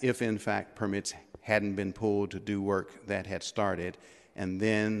that if, in fact, permits hadn't been pulled to do work that had started, and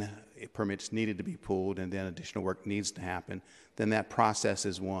then permits needed to be pulled and then additional work needs to happen, then that process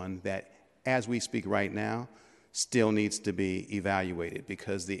is one that, as we speak right now, still needs to be evaluated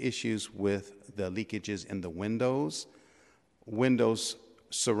because the issues with the leakages in the windows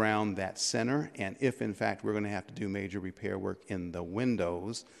surround that center, and if in fact we're going to have to do major repair work in the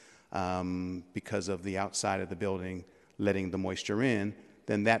windows because of the outside of the building letting the moisture in,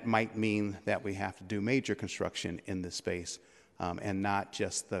 then that might mean that we have to do major construction in this space and not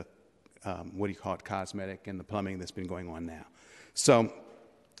just the cosmetic and the plumbing that's been going on now. So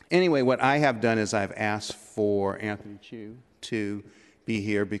anyway, what I have done is I've asked for Anthony Chu to be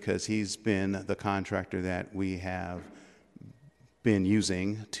here because he's been the contractor that we have been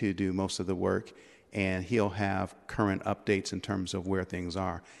using to do most of the work, and he'll have current updates in terms of where things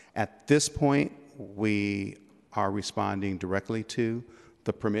are. At this point, we are responding directly to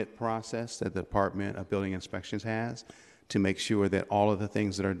the permit process that the Department of Building Inspections has to make sure that all of the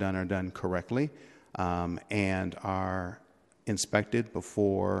things that are done correctly and are inspected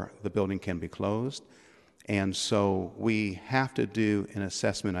before the building can be closed. And so we have to do an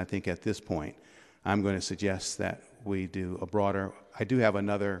assessment, I think, at this point. I'm going to suggest that we do a broader, I do have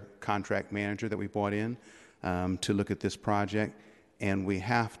another contract manager that we brought in to look at this project, and we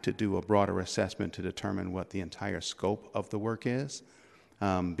have to do a broader assessment to determine what the entire scope of the work is,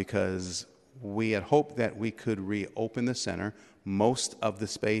 because we had hoped that we could reopen the center. Most of the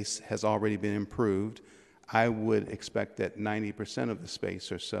space has already been improved. I would expect that 90% of the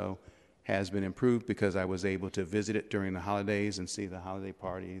space or so has been improved because I was able to visit it during the holidays and see the holiday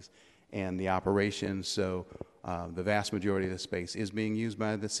parties and the operations. So the vast majority of the space is being used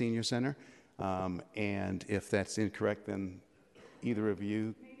by the senior center. And if that's incorrect, then either of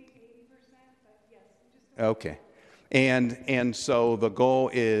you? Maybe 80%, but yes. Okay. And so the goal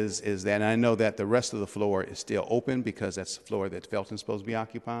is that, and I know that the rest of the floor is still open because that's the floor that Felton's supposed to be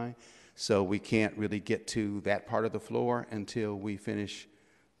occupying. So we can't really get to that part of the floor until we finish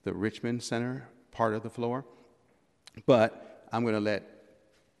the Richmond Center part of the floor. But I'm going to let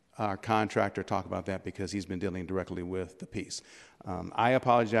our contractor talk about that because he's been dealing directly with the piece. I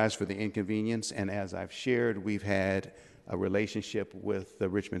apologize for the inconvenience, and as I've shared, we've had a relationship with the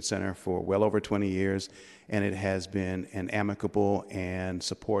Richmond Center for well over 20 years, and it has been an amicable and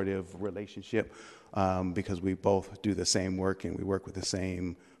supportive relationship because we both do the same work and we work with the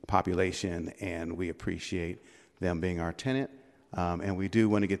same population, and we appreciate them being our tenant. And we do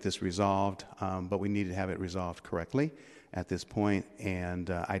want to get this resolved, but we need to have it resolved correctly at this point. And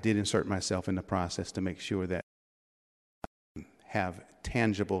I did insert myself in the process to make sure that we have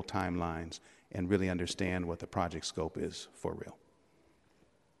tangible timelines and really understand what the project scope is for real.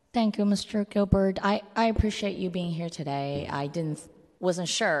 Thank you, Mr. Gilbert. I appreciate you being here today. I wasn't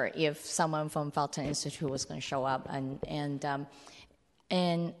sure if someone from Felton Institute was going to show up, and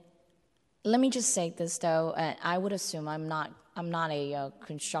let me just say this though. I would assume I'm not a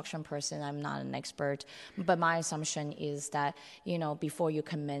construction person. I'm not an expert, but my assumption is that before you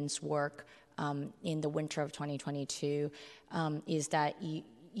commence work in the winter of 2022, is that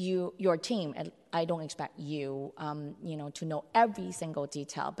your team. I don't expect you, to know every single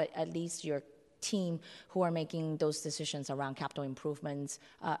detail, but at least your team who are making those decisions around capital improvements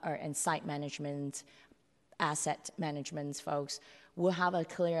and site management, asset management, folks will have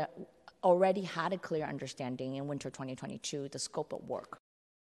already had a clear understanding in winter 2022 the scope of work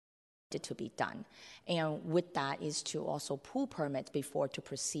to be done, and with that is to also pull permits before to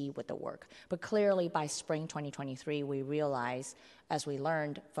proceed with the work. But clearly by spring 2023 we realized, as we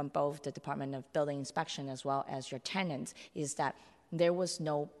learned from both the Department of Building Inspection as well as your tenants, is that there was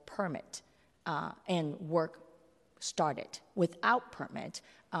no permit and work started without permit.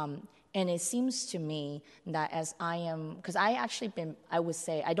 And it seems to me that as I am, because I would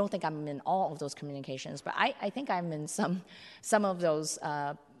say, I don't think I'm in all of those communications, but I think I'm in some of those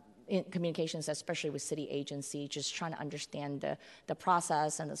in communications, especially with city agency, just trying to understand the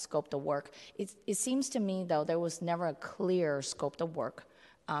process and the scope of the work. It seems to me, though, there was never a clear scope of work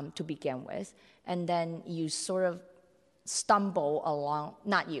to begin with. And then you sort of stumble along,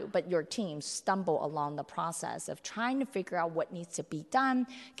 not you, but your team stumble along the process of trying to figure out what needs to be done,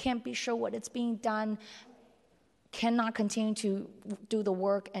 can't be sure what it's being done, cannot continue to do the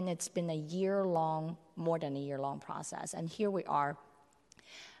work, and it's been more than a year-long process. And here we are.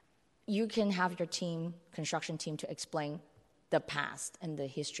 You can have your construction team, to explain the past and the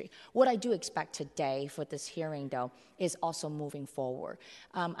history. What I do expect today for this hearing, though, is also moving forward.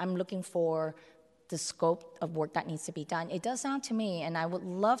 I'm looking for the scope of work that needs to be done. It does sound to me, and I would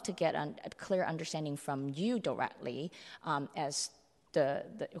love to get a clear understanding from you directly as the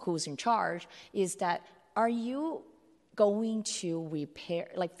who's in charge, is that are you going to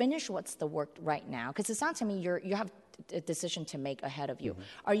finish what's the work right now? Because it sounds to me you have a decision to make ahead of you. Mm-hmm.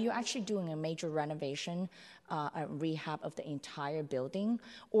 Are you actually doing a major renovation, a rehab of the entire building,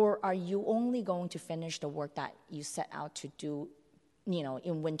 or are you only going to finish the work that you set out to do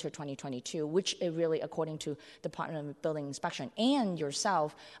in winter 2022, which really, according to the Department of Building Inspection and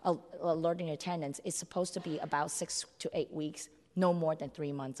yourself, alerting your tenants, is supposed to be about 6 to 8 weeks, no more than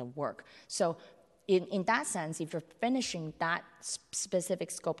 3 months of work. So in that sense, if you're finishing that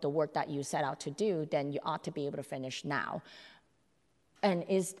specific scope of work that you set out to do, then you ought to be able to finish now. And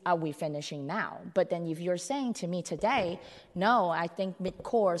are we finishing now? But then if you're saying to me today, no, I think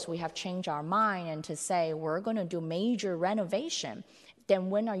mid-course we have changed our mind and to say we're going to do major renovation, then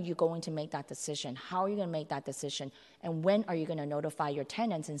when are you going to make that decision? How are you going to make that decision? And when are you going to notify your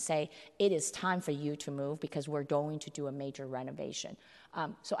tenants and say, it is time for you to move because we're going to do a major renovation?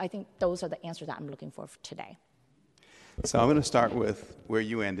 So I think those are the answers that I'm looking for today. So I'm going to start with where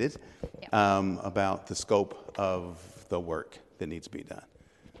you ended, about the scope of the work that needs to be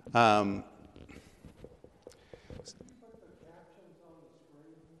done.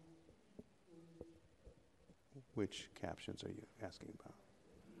 Which captions are you asking about?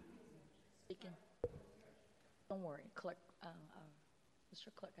 Don't worry, Clerk,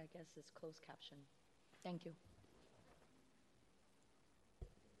 Mr. Clerk, I guess it's closed caption. Thank you.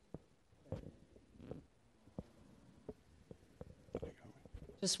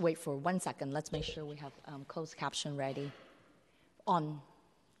 Just wait for 1 second. Let's make sure we have closed caption ready on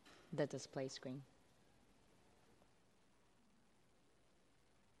the display screen.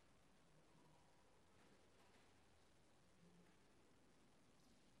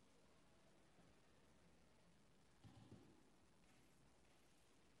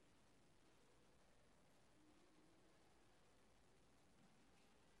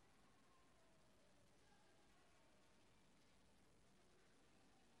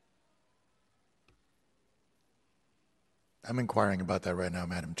 I'm inquiring about that right now,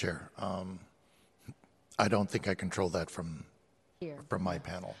 Madam Chair. I don't think I control that from my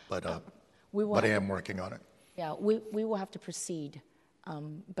panel, but I am working on it. Yeah, we will have to proceed,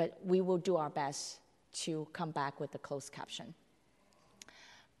 but we will do our best to come back with the closed caption.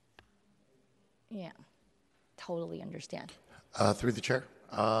 Yeah, totally understand. Through the chair,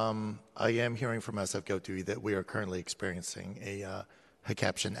 I am hearing from SF-GO2E that we are currently experiencing a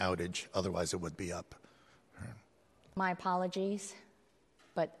caption outage. Otherwise, it would be up. My apologies,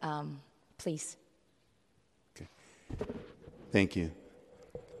 but please. Okay. Thank you.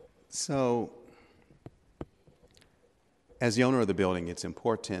 So, as the owner of the building, it's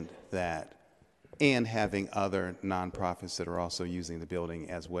important that, and having other nonprofits that are also using the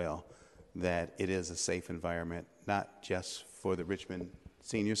building as well, that it is a safe environment, not just for the Richmond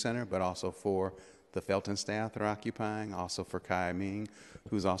Senior Center, but also for the Felton staff that are occupying, also for Kai Ming,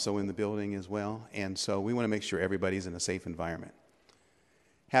 who's also in the building as well. And so we want to make sure everybody's in a safe environment.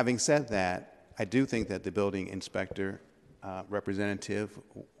 Having said that, I do think that the building inspector representative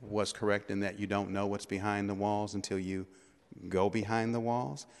was correct in that you don't know what's behind the walls until you go behind the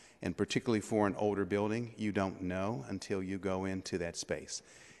walls. And particularly for an older building, you don't know until you go into that space.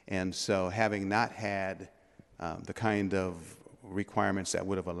 And so having not had the kind of requirements that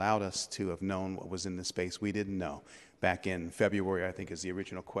would have allowed us to have known what was in the space, we didn't know. Back in February, I think, is the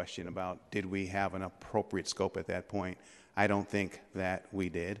original question about did we have an appropriate scope at that point. I don't think that we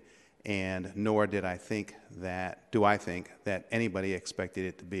did, and nor do I think that anybody expected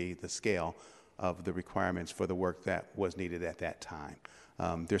it to be the scale of the requirements for the work that was needed at that time.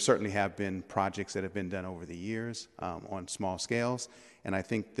 There certainly have been projects that have been done over the years on small scales, and I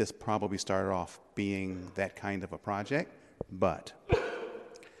think this probably started off being that kind of a project. But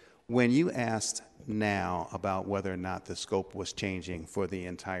when you asked now about whether or not the scope was changing for the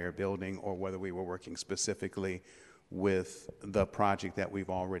entire building or whether we were working specifically with the project that we've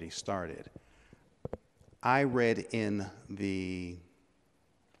already started, I read in the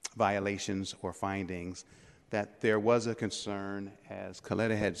violations or findings that there was a concern, as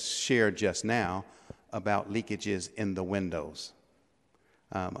Coletta had shared just now, about leakages in the windows,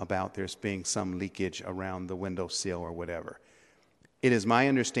 about there's being some leakage around the window sill or whatever. It is my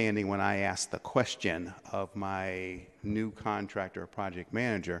understanding when I asked the question of my new contractor or project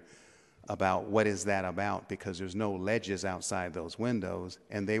manager about what is that about, because there's no ledges outside those windows,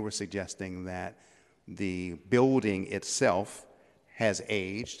 and they were suggesting that the building itself has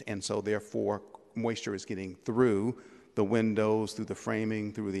aged, and so therefore moisture is getting through the windows, through the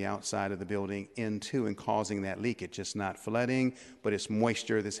framing, through the outside of the building into and causing that leakage. It's not flooding, but it's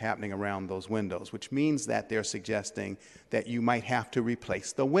moisture that's happening around those windows, which means that they're suggesting that you might have to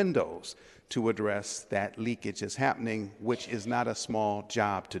replace the windows to address that leakage that's happening, which is not a small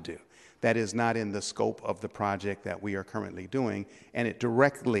job to do. That is not in the scope of the project that we are currently doing, and it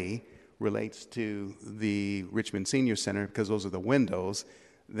directly relates to the Richmond Senior Center because those are the windows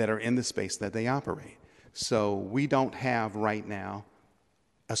that are in the space that they operate. So we don't have right now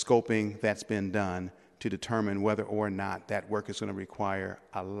a scoping that's been done to determine whether or not that work is going to require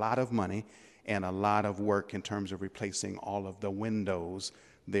a lot of money and a lot of work in terms of replacing all of the windows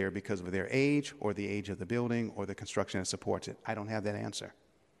there because of their age or the age of the building or the construction that supports it. I don't have that answer.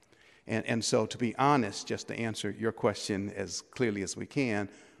 And so to be honest, just to answer your question as clearly as we can,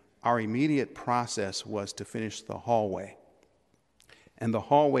 our immediate process was to finish the hallway. And the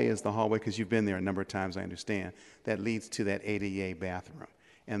hallway is the hallway, because you've been there a number of times, I understand, that leads to that ADA bathroom.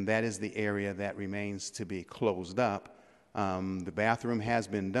 And that is the area that remains to be closed up. The bathroom has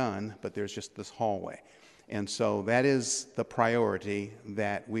been done, but there's just this hallway. And so that is the priority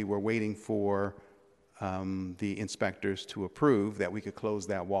that we were waiting for the inspectors to approve, that we could close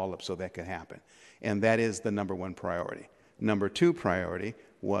that wall up so that could happen. And that is the number one priority. Number two priority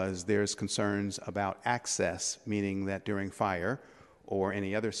was there's concerns about access, meaning that during fire or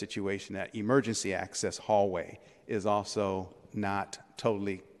any other situation, that emergency access hallway is also not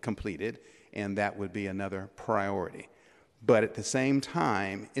totally completed, and that would be another priority. But at the same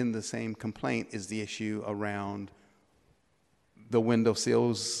time, in the same complaint is the issue around the window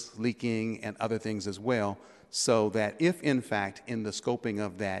sills leaking and other things as well, so that if in fact in the scoping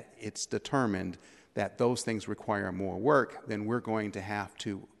of that it's determined that those things require more work, then we're going to have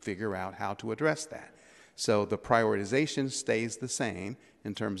to figure out how to address that. So the prioritization stays the same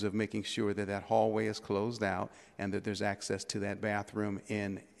in terms of making sure that that hallway is closed out and that there's access to that bathroom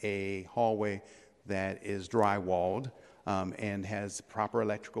in a hallway that is drywalled and has proper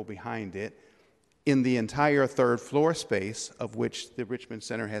electrical behind it. In the entire third floor space, of which the Richmond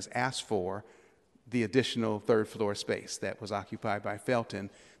Center has asked for the additional third floor space that was occupied by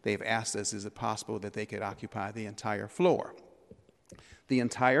Felton, they've asked us, is it possible that they could occupy the entire floor? The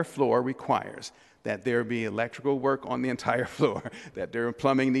entire floor requires that there be electrical work on the entire floor, that their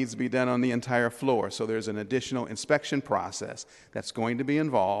plumbing needs to be done on the entire floor. So there's an additional inspection process that's going to be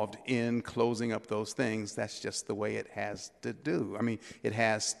involved in closing up those things. That's just the way it has to do. I mean, it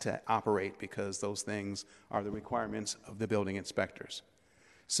has to operate because those things are the requirements of the building inspectors.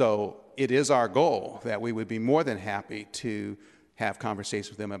 So it is our goal that we would be more than happy to have conversations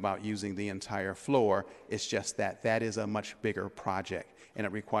with them about using the entire floor. It's just that that is a much bigger project, and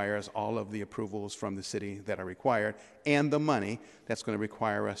it requires all of the approvals from the city that are required and the money that's going to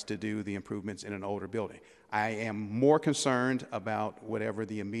require us to do the improvements in an older building. I am more concerned about whatever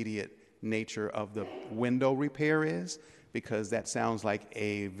the immediate nature of the window repair is, because that sounds like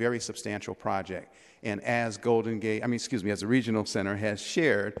a very substantial project. And as as the regional center has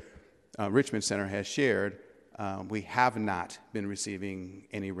shared, Richmond Center has shared, we have not been receiving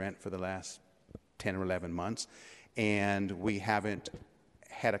any rent for the last 10 or 11 months, and we haven't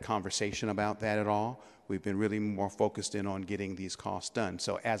had a conversation about that at all. We've been really more focused in on getting these costs done.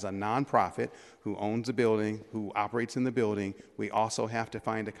 So as a nonprofit who owns a building, who operates in the building, we also have to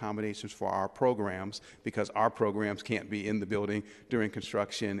find accommodations for our programs, because our programs can't be in the building during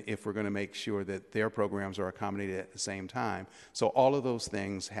construction if we're going to make sure that their programs are accommodated at the same time. So all of those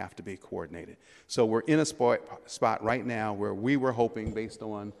things have to be coordinated. So we're in a spot right now where we were hoping, based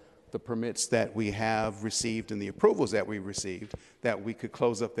on the permits that we have received and the approvals that we received, that we could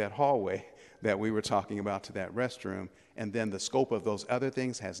close up that hallway that we were talking about to that restroom, and then the scope of those other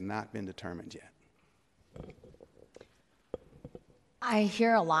things has not been determined yet. I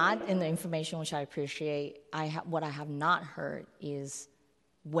hear a lot in the information, which I appreciate. What I have not heard is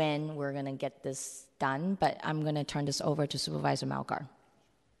when we're going to get this done, but I'm going to turn this over to Supervisor Malgar.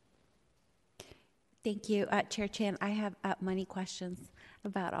 Thank you, Chair Chan. I have many questions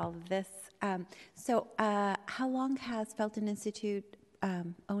about all of this. How long has Felton Institute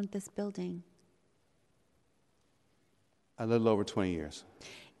owned this building? A little over 20 years.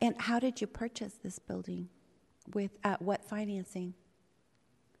 And how did you purchase this building? With what financing?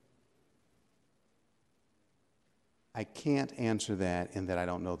 I can't answer that in that I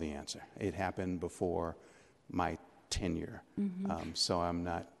don't know the answer. It happened before my tenure, so I'm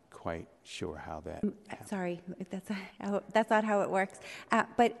not quite sure how that happened. Sorry, that's not how it works.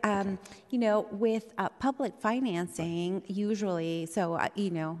 But you know, with public financing, usually,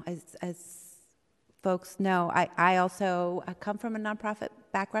 as folks know, I also come from a nonprofit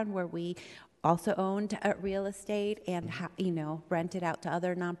background where we also owned real estate and rented out to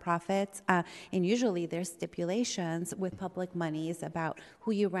other nonprofits. And usually there's stipulations with public monies about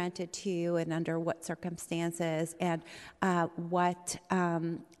who you rented to and under what circumstances, and what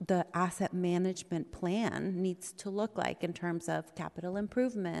the asset management plan needs to look like in terms of capital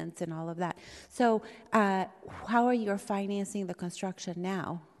improvements and all of that. So how are you financing the construction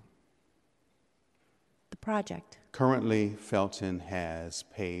now? The project? Currently, Felton has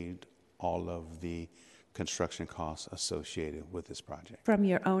paid all of the construction costs associated with this project. From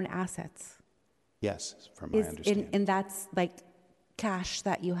your own assets? Yes, from my understanding. And that's like cash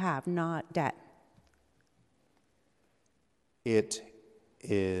that you have, not debt? It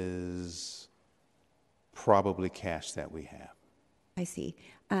is probably cash that we have. I see.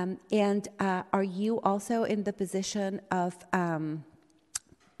 And are you also in the position of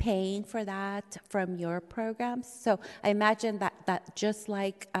paying for that from your programs? So I imagine that that just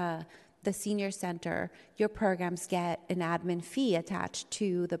like the senior center, your programs get an admin fee attached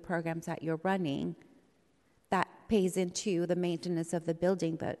to the programs that you're running that pays into the maintenance of the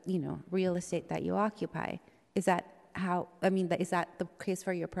building, the real estate that you occupy. Is that is that the case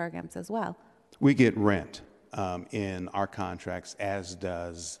for your programs as well? We get rent in our contracts, as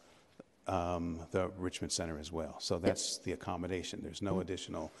does the Richmond Center as well. So that's the accommodation. There's no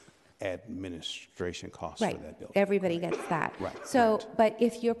additional administration costs for that building. Everybody gets that. Right. So, Right. but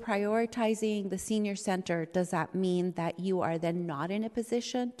if you're prioritizing the senior center, does that mean that you are then not in a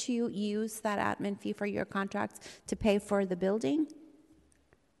position to use that admin fee for your contracts to pay for the building?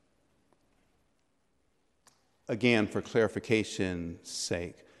 Again, for clarification's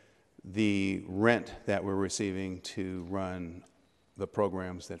sake, the rent that we're receiving to run the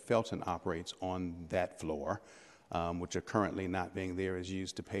programs that Felton operates on that floor, which are currently not being there, is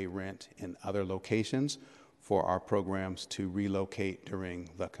used to pay rent in other locations for our programs to relocate during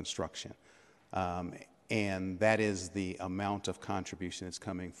the construction. And that is the amount of contribution that's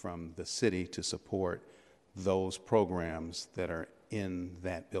coming from the city to support those programs that are in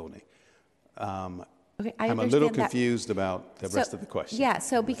that building. Okay, I'm a little confused about the rest of the question. Yeah,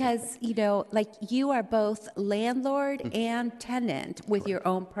 so because, you are both landlord and tenant with your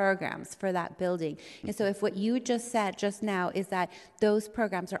own programs for that building. And so if what you just said just now is that those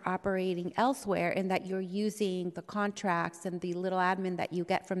programs are operating elsewhere and that you're using the contracts and the little admin that you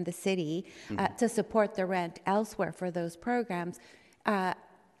get from the city to support the rent elsewhere for those programs,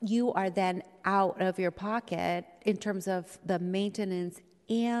 you are then out of your pocket in terms of the maintenance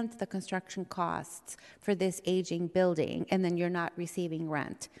and the construction costs for this aging building, and then you're not receiving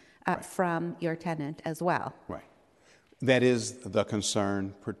rent from your tenant as well. Right. That is the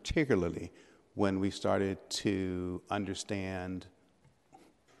concern, particularly when we started to understand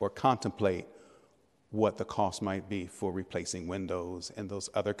or contemplate what the cost might be for replacing windows and those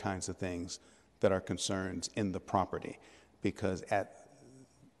other kinds of things that are concerns in the property. Because at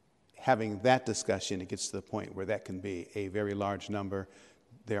having that discussion, it gets to the point where that can be a very large number.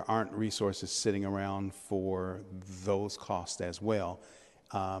 There aren't resources sitting around for those costs as well.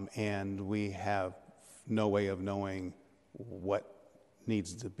 And we have no way of knowing what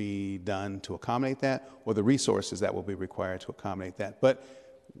needs to be done to accommodate that or the resources that will be required to accommodate that. But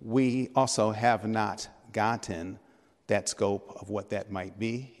we also have not gotten that scope of what that might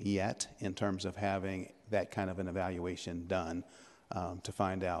be yet in terms of having that kind of an evaluation done to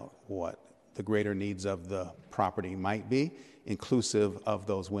find out what the greater needs of the property might be, inclusive of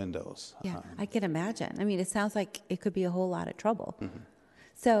those windows. Yeah, I can imagine. I mean, it sounds like it could be a whole lot of trouble.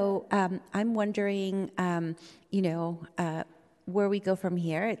 So I'm wondering, where we go from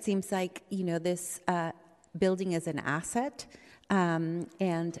here. It seems like, this building is an asset, and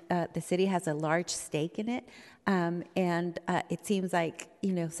the city has a large stake in it. And it seems like,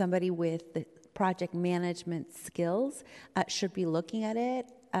 somebody with the project management skills should be looking at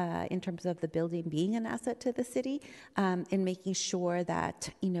it in terms of the building being an asset to the city, and making sure that,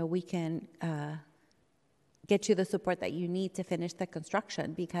 we can get you the support that you need to finish the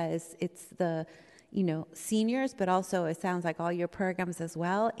construction, because it's the, seniors, but also it sounds like all your programs as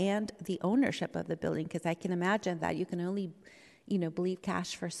well, and the ownership of the building, because I can imagine that you can only, bleed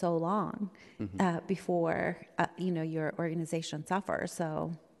cash for so long before, your organization suffers.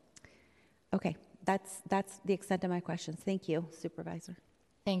 So, okay, that's the extent of my questions. Thank you, Supervisor.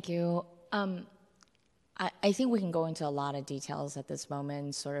 Thank you. I think we can go into a lot of details at this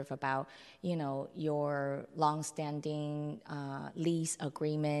moment, sort of about, your longstanding lease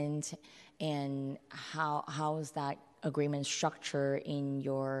agreement and how is that agreement structured in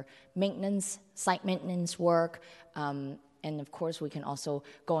your maintenance, site maintenance work. And of course, we can also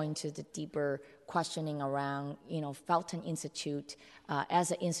go into the deeper questioning around, Felton Institute.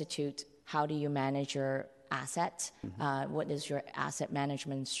 As an institute, how do you manage your assets? What is your asset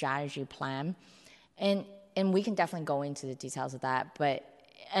management strategy plan? And we can definitely go into the details of that, but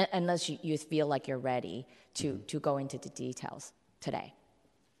unless you feel like you're ready to go into the details today.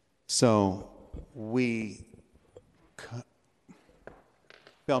 So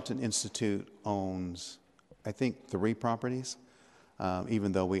Felton Institute owns, I think, 3 properties,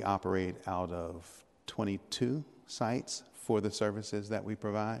 even though we operate out of 22 sites for the services that we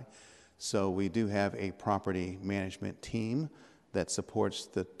provide. So we do have a property management team that supports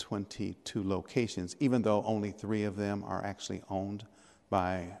the 22 locations, even though only 3 of them are actually owned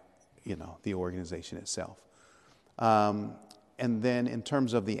by, the organization itself. And then in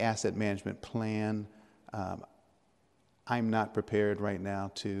terms of the asset management plan, I'm not prepared right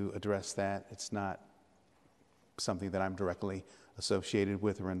now to address that. It's not something that I'm directly associated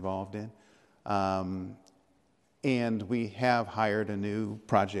with or involved in. And we have hired a new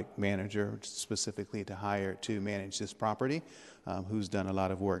project manager specifically to manage this property, who's done a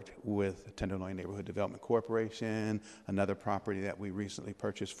lot of work with Tenderloin Neighborhood Development Corporation, another property that we recently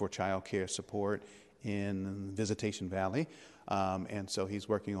purchased for child care support in Visitation Valley. And so he's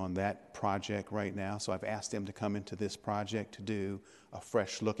working on that project right now. So I've asked him to come into this project to do a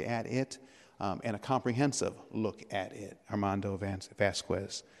fresh look at it and a comprehensive look at it, Armando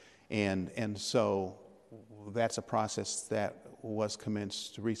Vasquez. And so that's a process that was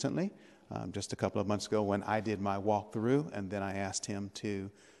commenced recently, just a couple of months ago when I did my walkthrough, and then I asked him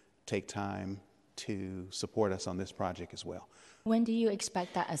to take time to support us on this project as well. When do you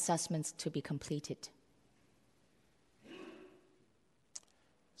expect that assessments to be completed?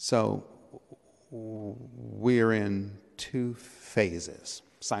 So we're in two phases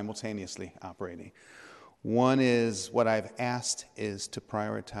simultaneously operating. One is what I've asked is to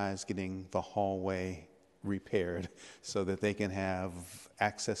prioritize getting the hallway repaired so that they can have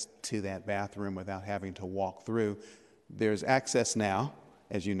access to that bathroom without having to walk through. There's access now,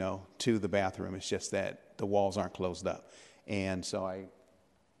 as you know, to the bathroom. It's just that the walls aren't closed up. And so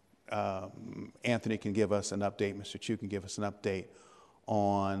Anthony can give us an update, Mr. Chu can give us an update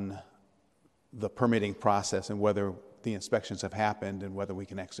on the permitting process and whether the inspections have happened and whether we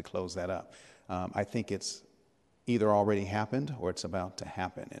can actually close that up. I think it's either already happened or it's about to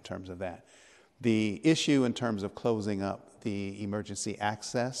happen in terms of that. The issue in terms of closing up the emergency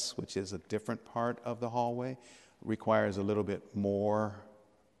access, which is a different part of the hallway, requires a little bit more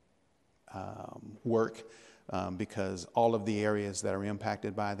work because all of the areas that are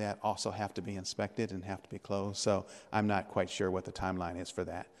impacted by that also have to be inspected and have to be closed. So I'm not quite sure what the timeline is for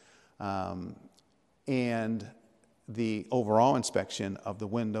that. And the overall inspection of the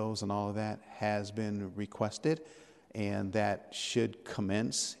windows and all of that has been requested, and that should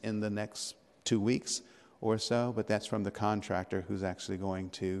commence in the next 2 weeks or so, but that's from the contractor who's actually going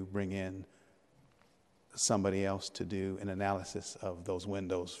to bring in somebody else to do an analysis of those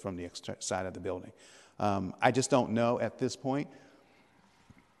windows from the side of the building. I just don't know at this point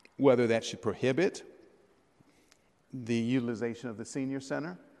whether that should prohibit the utilization of the senior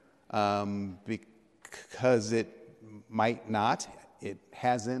center, because it might not. It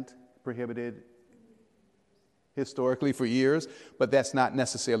hasn't prohibited historically for years, but that's not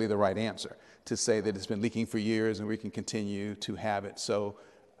necessarily the right answer to say that it's been leaking for years and we can continue to have it. So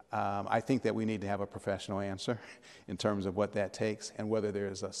I think that we need to have a professional answer in terms of what that takes and whether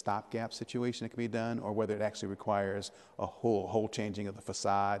there's a stopgap situation that can be done or whether it actually requires a whole changing of the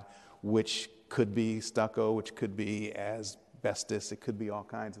facade, which could be stucco, which could be asbestos, it could be all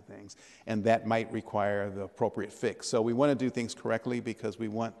kinds of things. And that might require the appropriate fix. So we want to do things correctly because we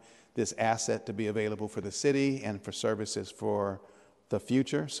want this asset to be available for the city and for services for the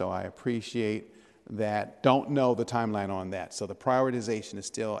future. So I appreciate that. Don't know the timeline on that. So the prioritization is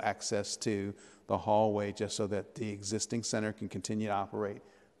still access to the hallway just so that the existing center can continue to operate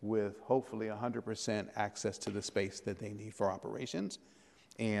with hopefully 100% access to the space that they need for operations.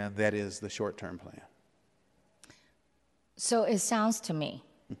 And that is the short-term plan. So it sounds to me,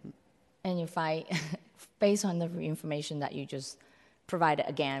 and if I, based on the information that you just provided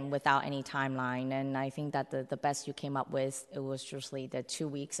again without any timeline, and I think that the best you came up with, it was usually the 2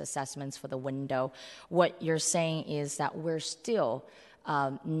 weeks assessments for the window. What you're saying is that we're still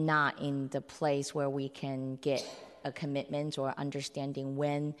not in the place where we can get a commitment or understanding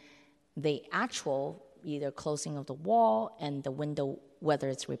when the actual either closing of the wall and the window, whether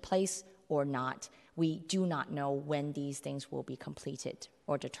it's replaced or not. We do not know when these things will be completed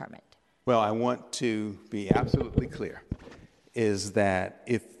or determined. Well, I want to be absolutely clear, is that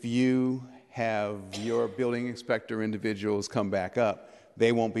if you have your building inspector individuals come back up,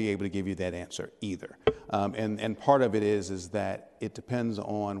 they won't be able to give you that answer either. And part of it is that it depends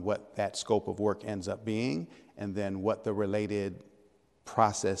on what that scope of work ends up being and then what the related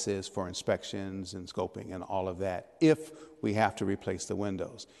process is for inspections and scoping and all of that if we have to replace the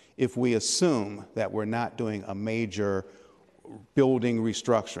windows. If we assume that we're not doing a major building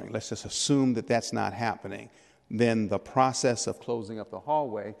restructuring, let's just assume that that's not happening, then the process of closing up the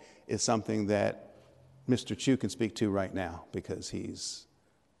hallway is something that Mr. Chu can speak to right now because he's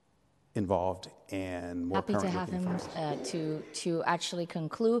involved and more Happy to have him to actually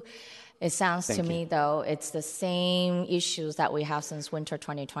conclude. It sounds to me, though, it's the same issues that we have since winter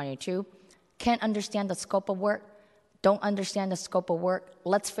 2022. Can't understand the scope of work, don't understand the scope of work.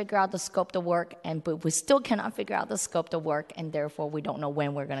 Let's figure out the scope of work, but we still cannot figure out the scope of work, and therefore we don't know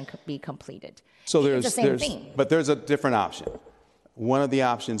when we're going to be completed. So it's the same thing. But there's a different option. One of the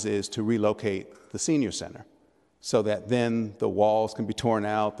options is to relocate the senior center so that then the walls can be torn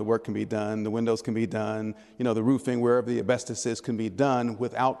out, the work can be done, the windows can be done, the roofing, wherever the asbestos is, can be done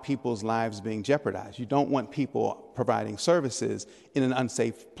without people's lives being jeopardized. You don't want people providing services in an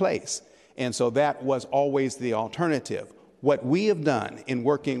unsafe place. And so that was always the alternative. What we have done in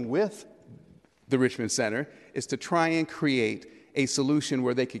working with the Richmond Center is to try and create a solution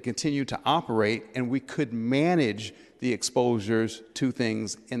where they could continue to operate and we could manage the exposures to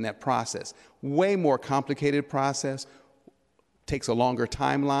things in that process. Way more complicated process, takes a longer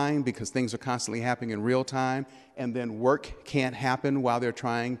timeline because things are constantly happening in real time, and then work can't happen while they're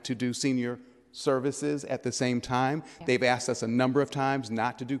trying to do senior services at the same time. Yeah. They've asked us a number of times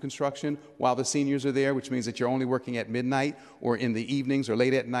not to do construction while the seniors are there, which means that you're only working at midnight or in the evenings or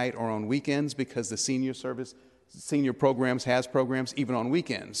late at night or on weekends, because the senior programs has programs even on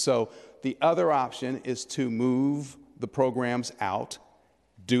weekends. So the other option is to move the programs out,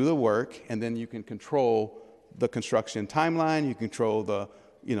 do the work, and then you can control the construction timeline, you control the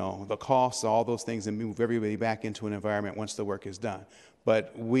costs, all those things, and move everybody back into an environment once the work is done.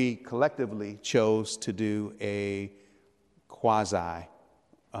 But we collectively chose to do a quasi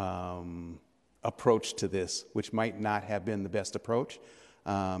approach to this, which might not have been the best approach,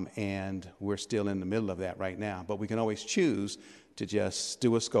 and we're still in the middle of that right now. But we can always choose to just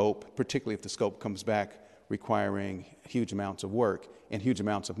do a scope, particularly if the scope comes back requiring huge amounts of work and huge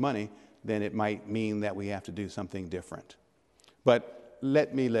amounts of money, then it might mean that we have to do something different. But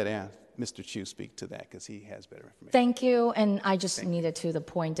let Mr. Chu speak to that because he has better information. Thank you. And I just needed to the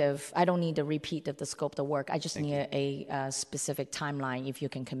point of, I don't need a repeat of the scope of the work. I just need a specific timeline if you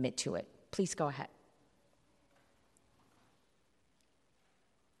can commit to it. Please go ahead.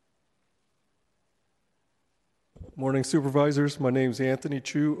 Morning, supervisors. My name is Anthony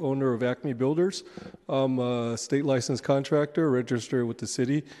Chu, owner of Acme Builders. I'm a state licensed contractor registered with the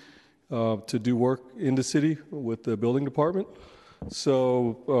city to do work in the city with the building department.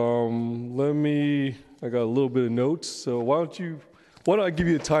 So I got a little bit of notes. So why don't I give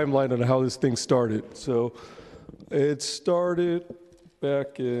you a timeline on how this thing started? So it started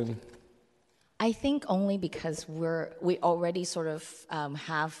back in... I think only because we already sort of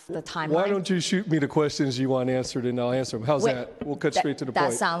have the timeline. Why don't you shoot me the questions you want answered and I'll answer them. How's that? We'll cut straight to the point.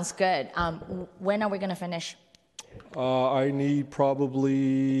 That sounds good. When are we going to finish? I need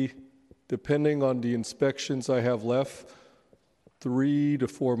probably, depending on the inspections I have left, 3 to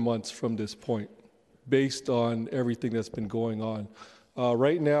 4 months from this point, based on everything that's been going on.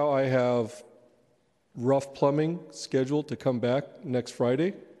 Right now I have rough plumbing scheduled to come back next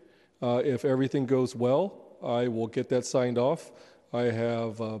Friday. If everything goes well, I will get that signed off. I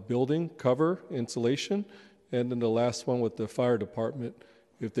have building, cover, insulation, and then the last one with the fire department.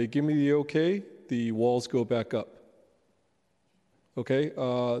 If they give me the okay, the walls go back up. Okay?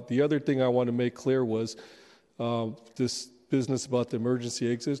 The other thing I want to make clear was this business about the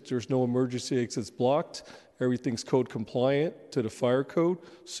emergency exits. There's no emergency exits blocked. Everything's code compliant to the fire code.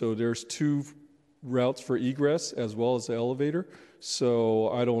 So there's 2 routes for egress as well as the elevator. So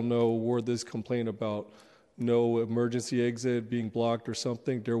I don't know where this complaint about no emergency exit being blocked or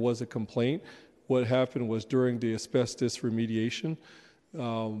something. There was a complaint. What happened was during the asbestos remediation,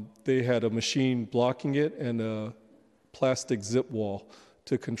 they had a machine blocking it and a plastic zip wall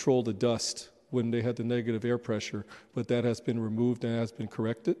to control the dust when they had the negative air pressure, but that has been removed and has been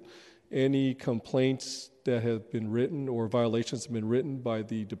corrected. Any complaints that have been written or violations have been written by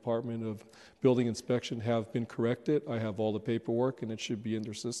the Department of Building Inspection have been corrected. I have all the paperwork and it should be in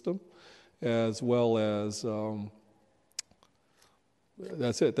their system, as well as,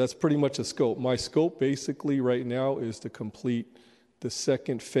 that's it. That's pretty much a scope. My scope basically right now is to complete the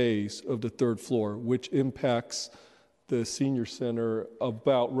second phase of the 3rd floor, which impacts the senior center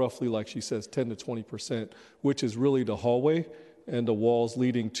about roughly, like she says, 10 to 20%, which is really the hallway and the walls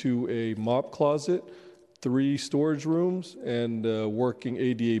leading to a mop closet, 3 storage rooms, and a working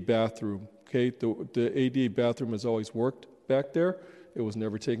ADA bathroom. Okay, the ADA bathroom has always worked back there. It was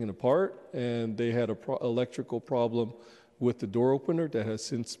never taken apart, and they had an electrical problem with the door opener that has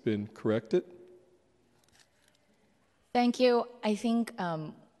since been corrected. Thank you. I think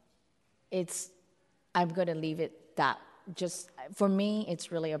I'm going to leave it that. Just for me,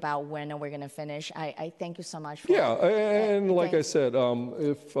 it's really about when are we going to finish. I thank you so much. And like I said,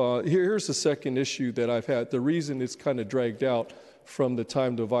 here's the second issue that I've had. The reason it's kind of dragged out from the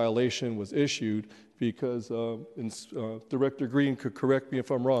time the violation was issued, because Director Green could correct me if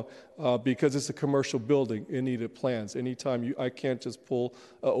I'm wrong, because it's a commercial building, it needed plans. Anytime I can't just pull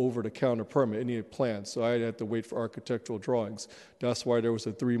over-the-counter permit, it needed plans, so I had to wait for architectural drawings. That's why there was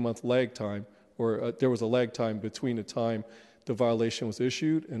a 3-month lag time, or there was a lag time between the time the violation was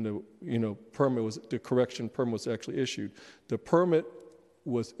issued and the correction permit was actually issued. The permit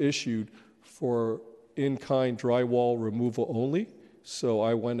was issued for in-kind drywall removal only, so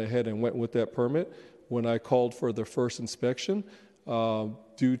I went ahead and went with that permit. When I called for the first inspection,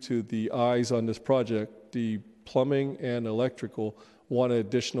 due to the eyes on this project, the plumbing and electrical wanted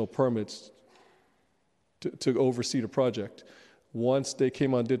additional permits to oversee the project. Once they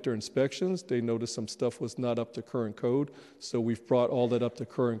came on, did their inspections, they noticed some stuff was not up to current code, so we've brought all that up to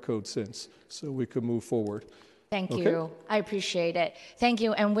current code since, so we could move forward. Thank Okay. you. I appreciate it. Thank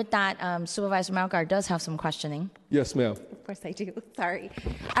you. And with that, Supervisor Melgar does have some questioning. Yes, ma'am. Of course I do. Sorry.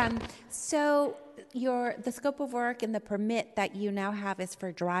 So the scope of work and the permit that you now have is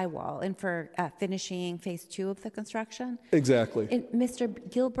for drywall and for finishing phase 2 of the construction? Exactly. And Mr.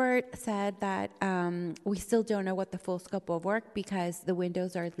 Gilbert said that we still don't know what the full scope of work because the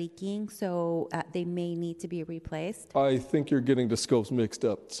windows are leaking, so they may need to be replaced. I think you're getting the scopes mixed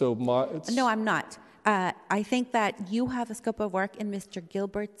up. So No, I'm not. I think that you have a scope of work, and Mr.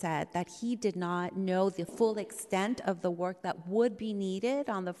 Gilbert said that he did not know the full extent of the work that would be needed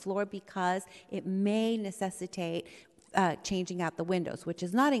on the floor because it may necessitate changing out the windows, which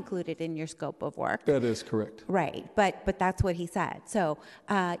is not included in your scope of work. That is correct. Right, but that's what he said. So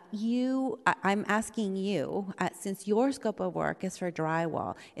I'm asking you, since your scope of work is for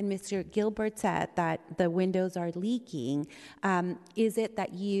drywall, and Mr. Gilbert said that the windows are leaking, is it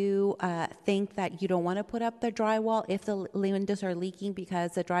that you think that you don't want to put up the drywall if the windows are leaking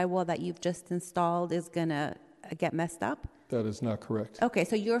because the drywall that you've just installed is going to get messed up? That is not correct. Okay,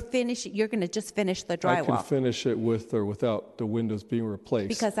 so you're going to just finish the I can drywall finish it with or without the windows being replaced.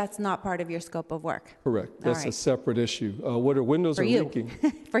 because that's not part of your scope of work. Correct. That's a right. separate issue. What are windows For are you. leaking?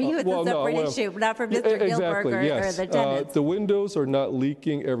 For you, it's a separate well, issue, not for Mr. Gilbert Exactly, or yes. the tenants. The windows are not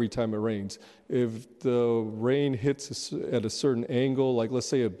leaking every time it rains. If the rain hits at a certain angle, like let's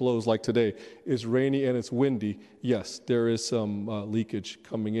say it blows like today, it's rainy and it's windy, yes, there is some leakage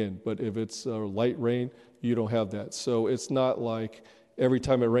coming in. But if it's light rain, you don't have that. So it's not like every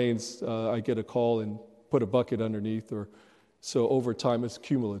time it rains, I get a call and put a bucket underneath. So over time, it's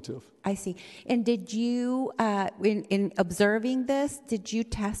cumulative. I see. And did you, in observing this, did you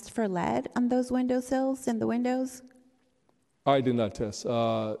test for lead on those windowsills and the windows? I did not test.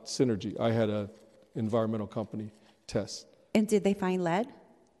 Synergy, I had an environmental company test. And did they find lead?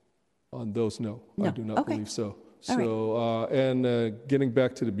 On those, no. No. I do not Okay. believe so. All right. So, getting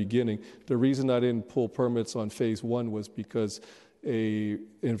back to the beginning, the reason I didn't pull permits on phase 1 was because a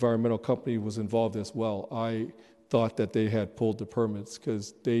environmental company was involved as well. I thought that they had pulled the permits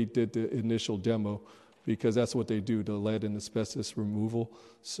because they did the initial demo because that's what they do, the lead and asbestos removal.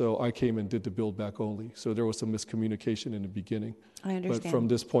 So I came and did the build back only. So there was some miscommunication in the beginning. I understand. But from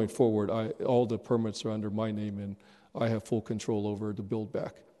this point forward, all the permits are under my name and I have full control over the build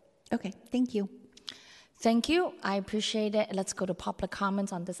back. Okay, thank you. Thank you. I appreciate it. Let's go to public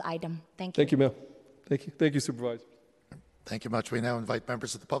comments on this item. Thank you. Thank you, ma'am. Thank you. Thank you, Supervisor. Thank you much. We now invite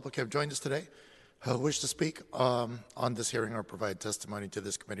members of the public who have joined us today who wish to speak on this hearing or provide testimony to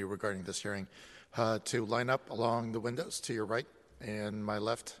this committee regarding this hearing to line up along the windows to your right and my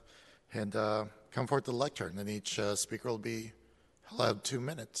left and come forward to the lectern. And each speaker will be allowed 2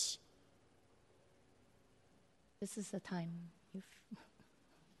 minutes. This is the time.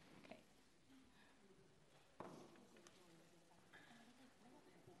 Okay.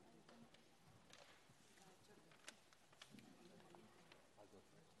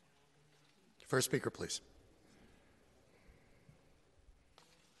 First speaker, please.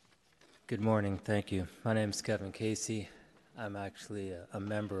 Good morning. Thank you. My name is Kevin Casey. I'm actually a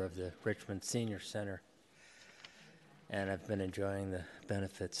member of the Richmond Senior Center, and I've been enjoying the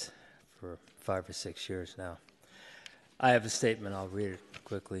benefits for 5 or 6 years now. I have a statement. I'll read it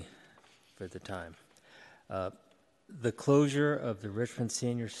quickly for the time. The closure of the Richmond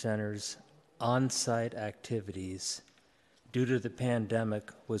Senior Center's on-site activities due to the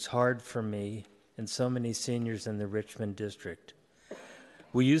pandemic was hard for me and so many seniors in the Richmond district.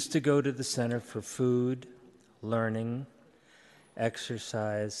 We used to go to the center for food, learning,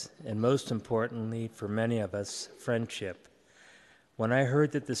 exercise, and most importantly for many of us, friendship. When I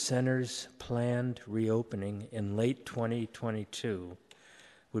heard that the center's planned reopening in late 2022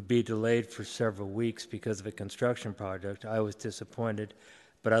 would be delayed for several weeks because of a construction project, I was disappointed,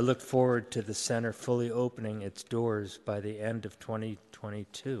 but I look forward to the center fully opening its doors by the end of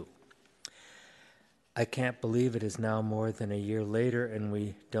 2022. I can't believe it is now more than a year later and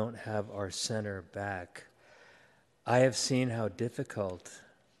we don't have our center back. I have seen how difficult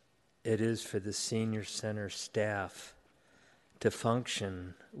it is for the senior center staff to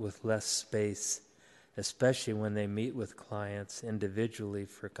function with less space especially when they meet with clients individually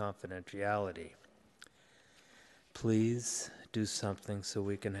for confidentiality. Please do something so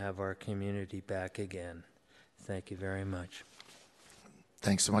we can have our community back again. Thank you very much.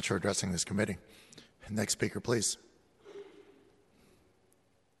 Thanks so much for addressing this committee. Next speaker, please.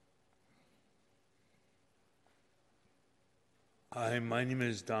 Hi, my name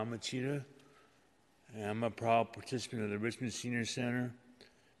is Don Machida, and I'm a proud participant of the Richmond Senior Center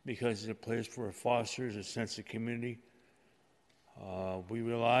because it's a place where it fosters a sense of community. We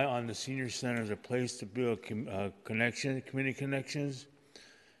rely on the Senior Center as a place to build community connections.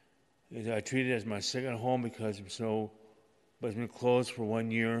 I treat it as my second home because it's been closed for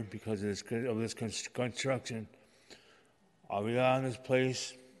 1 year because of this construction. I rely on this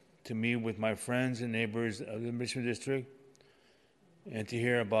place to meet with my friends and neighbors of the Richmond District and to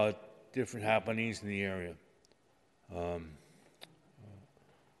hear about different happenings in the area.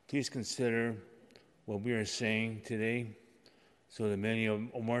 Please consider what we are saying today so that many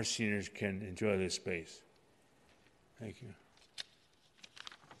more seniors can enjoy this space. Thank you.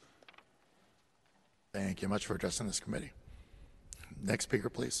 Thank you much for addressing this committee. Next speaker,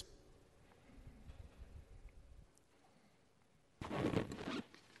 please.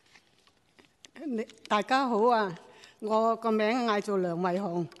 Đại家好啊，我個名嗌做梁慧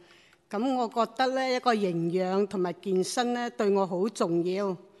紅。咁我覺得咧，一個營養同埋健身咧對我好重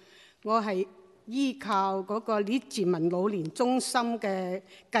要。我係依靠嗰個列治文老年中心嘅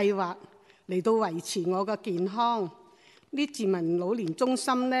計劃嚟到維持我嘅健康。列治文老年中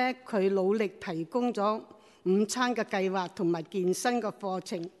心咧，佢努力提供咗午餐嘅計劃同埋健身嘅課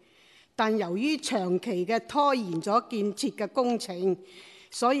程，但由於長期嘅拖延咗建設嘅工程，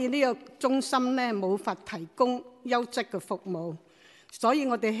所以呢個中心咧冇法提供優質嘅服務。所以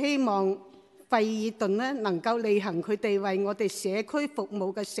我哋希望費爾頓咧能夠履行佢哋為我哋社區服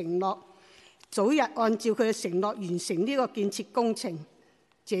務嘅承諾，早日按照佢嘅承諾完成呢個建設工程。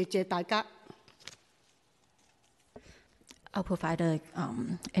謝謝大家。I'll provide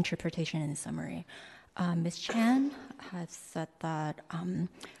an interpretation and summary. Ms. Chan has said that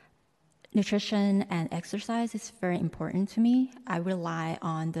nutrition and exercise is very important to me. I rely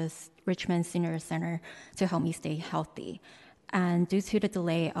on this Richmond Senior Center to help me stay healthy. And due to the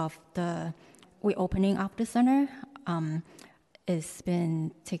delay of the reopening of the center, it's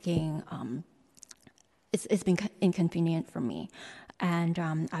been taking, it's been inconvenient for me. And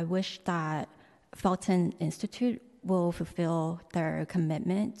I wish that Felton Institute will fulfill their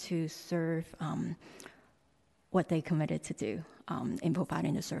commitment to serve what they committed to do in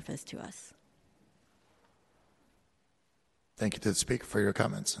providing the service to us. Thank you to the speaker for your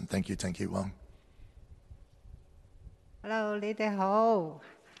comments, and thank you, Wong. Hello， 你哋好。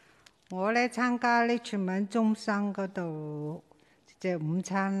我咧參加呢全民中心嗰度即午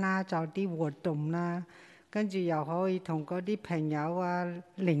餐啦，做啲活動啦，跟住又可以同嗰啲朋友啊、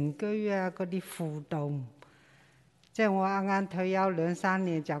鄰居啊嗰啲互動。即係我啱啱退休2、3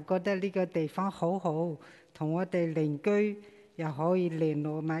年，就覺得呢個地方好好，同我哋鄰居又可以聯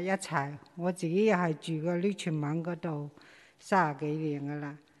絡埋一齊。我自己又係住過呢全民嗰度30幾年噶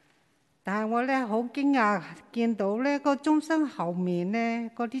啦。但係我咧好驚訝見到咧個中心後面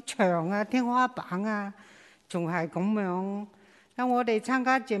咧嗰啲牆啊、天花板啊，仲係咁樣。咁我哋參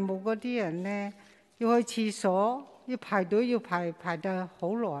加節目嗰啲人咧，要去廁所要排隊要排得好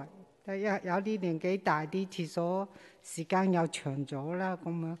耐。有啲年紀大啲，廁所時間又長咗啦，咁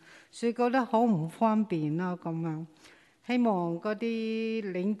樣，所以覺得好唔方便啦，咁樣。希望嗰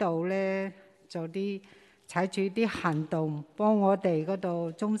啲領導咧採取啲行動，幫我哋嗰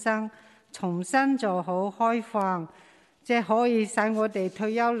度中心重新做好開放，即係可以使我哋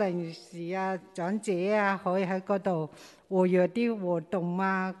退休人士啊、長者啊，可以喺嗰度活躍啲活動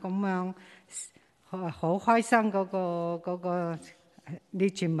啊，咁樣好開心嗰個。呢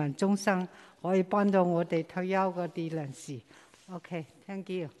全民中心可以幫到我哋退休嗰啲人士。OK， thank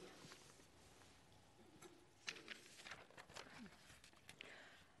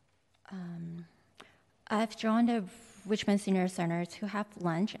you。I've joined the Richmond Senior Center to have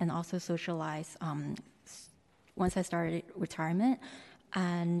lunch and also socialize once I started retirement.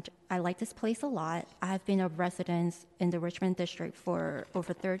 And I like this place a lot. I've been a resident in the Richmond district for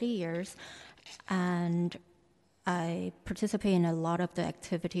over 30 years. And I participate in a lot of the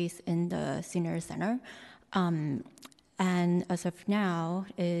activities in the senior center. And as of now,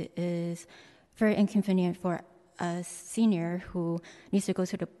 it is very inconvenient for a senior who needs to go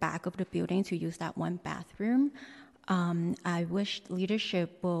to the back of the building to use that one bathroom. I wish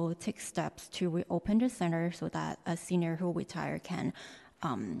leadership will take steps to reopen the center so that a senior who retire can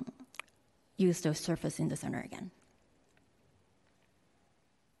use the service in the center again.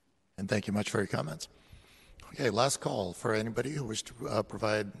 And thank you much for your comments. Okay, last call for anybody who wishes to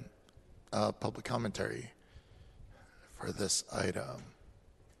provide public commentary for this item.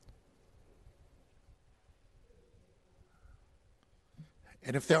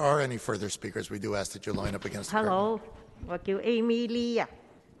 And if there are any further speakers, we do ask that you line up against the curtain. Hello， 我叫 Amy Lee 啊，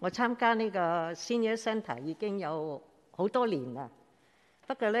我參加呢個 Senior Centre 已經有好多年啦。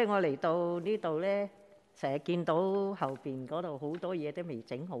不過咧，我嚟到呢度咧，成日見到後邊嗰度好多嘢都未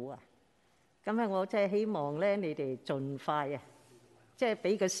整好啊。咁咧，我真係希望咧，你哋盡快啊，即係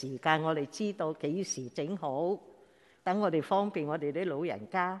俾個時間我哋知道幾時整好，等我哋方便我哋啲老人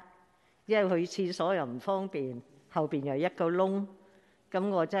家，因為去廁所又唔方便，後邊又一個窿。咁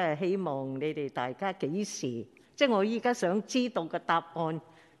我真係希望你哋大家幾時，即係我依家想知道個答案，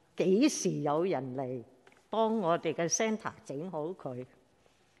幾時有人嚟幫我哋嘅 centre 整好佢？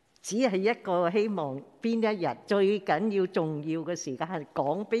只係一個希望邊一日最緊要重要嘅時間係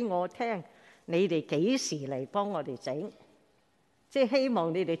講俾我聽，你哋幾時嚟幫我哋整？即係希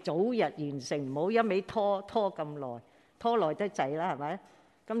望你哋早日完成，唔好一味拖咁耐，拖耐得滯啦，係咪？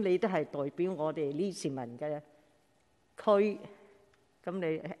咁你都係代表我哋呢市民嘅區。咁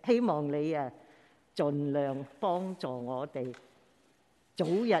你希望你啊，盡量幫助我哋早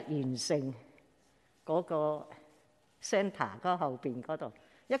日完成嗰個 centre 嗰後邊嗰度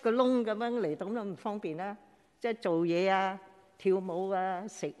一個窿咁樣嚟到都唔方便啦，即係做嘢啊、跳舞啊、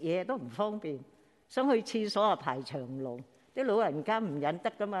食嘢都唔方便。想去廁所啊排長龍，啲老人家唔忍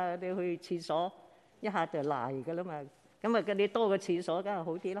得噶嘛，你去廁所一下就賴噶啦嘛。咁啊，你多個廁所梗係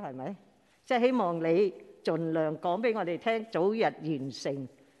好啲啦，係咪？即係希望你盡量講俾我哋聽，早日完成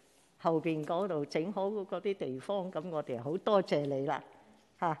後邊嗰度整好嗰啲地方，咁我哋好多謝你啦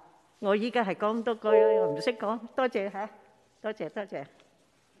嚇！我依家係講多句，我唔識講，多謝嚇，多謝多謝。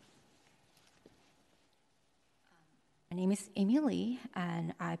My name is Amy Lee,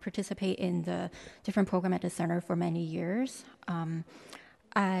 and I participate in the different program at the center for many years.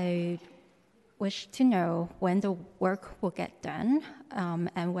 I wish to know when the work will get done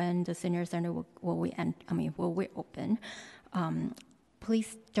and when the senior center will reopen.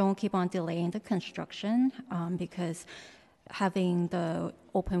 Please don't keep on delaying the construction because having the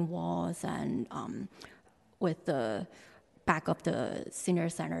open walls and with the back of the senior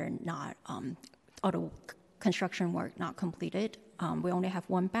center not all the construction work not completed. We only have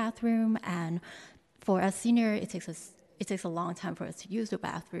one bathroom, and for a senior, it takes a long time for us to use the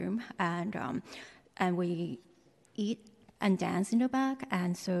bathroom, and we eat and dance in the back,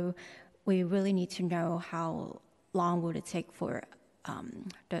 and so we really need to know how long would it take for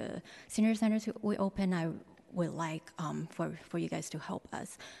the senior center to reopen. I would like for you guys to help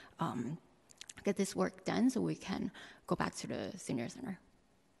us get this work done so we can go back to the senior center.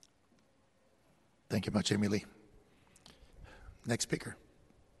 Thank you much, Amy Lee. Next speaker.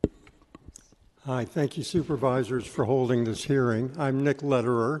 Hi, thank you, supervisors, for holding this hearing. I'm Nick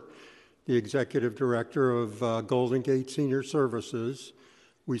Lederer, the Executive Director of Golden Gate Senior Services.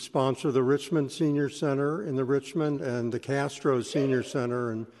 We sponsor the Richmond Senior Center in the Richmond and the Castro Senior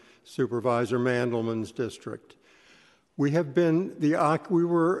Center in Supervisor Mandelman's district. We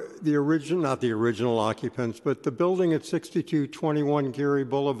were the original, not the original occupants, but the building at 6221 Geary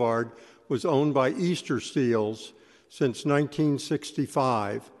Boulevard was owned by Easter Seals since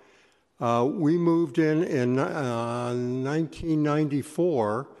 1965. We moved in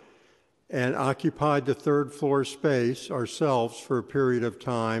 1994 and occupied the third floor space ourselves for a period of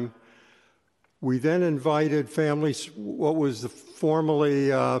time. We then invited what was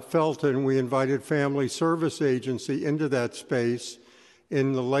formerly Felton, we invited Family Service Agency into that space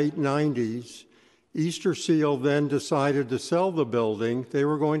in the late 90s. Easter Seal then decided to sell the building. They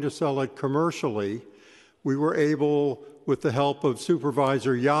were going to sell it commercially. We were able, with the help of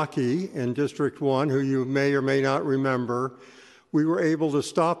Supervisor Yaki in District 1, who you may or may not remember, we were able to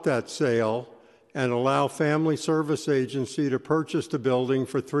stop that sale and allow Family Service Agency to purchase the building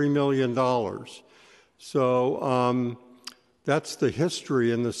for $3 million. So that's the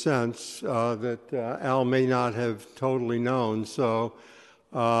history in the sense that Al may not have totally known. So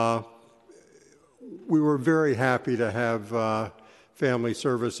we were very happy to have Family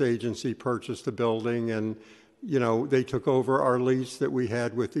Service Agency purchase the building, and they took over our lease that we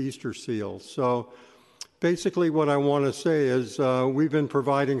had with Easter Seal. So basically what I want to say is we've been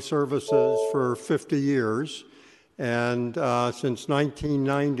providing services for 50 years, and since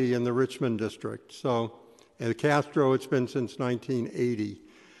 1990 in the Richmond district. So at Castro, it's been since 1980.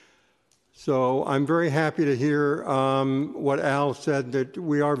 So I'm very happy to hear what Al said, that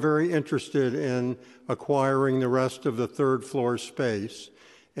we are very interested in acquiring the rest of the third floor space.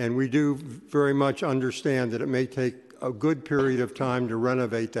 And we do very much understand that it may take a good period of time to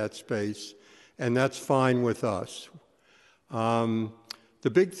renovate that space, and that's fine with us. The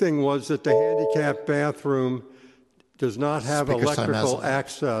big thing was that the handicap bathroom does not have electrical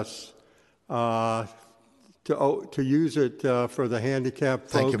access to use it for the handicap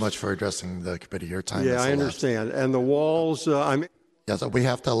folks. Thank you much for addressing the committee. Your time has elapsed. I understand. And the walls, Yes, we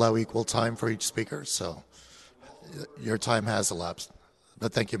have to allow equal time for each speaker, so your time has elapsed.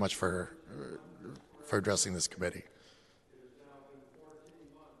 But thank you much for addressing this committee.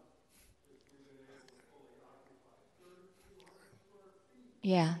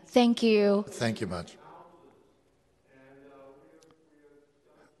 Yeah, thank you. Thank you much.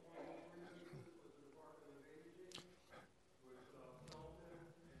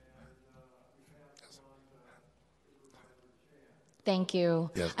 Thank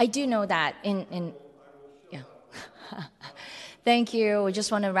you. Yes. I do know that yeah. Thank you. We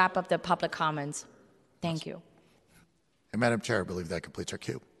just want to wrap up the public comments. Thank you. And Madam Chair, I believe that completes our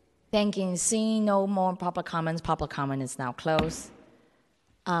queue. Thank you. Seeing no more public comments, public comment is now closed.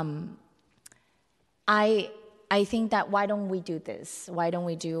 I think that why don't we do this? Why don't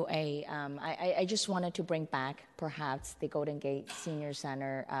we do I just wanted to bring back perhaps the Golden Gate Senior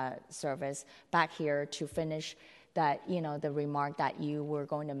Center service back here to finish that, the remark that you were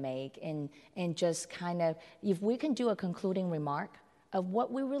going to make and just kind of, if we can do a concluding remark of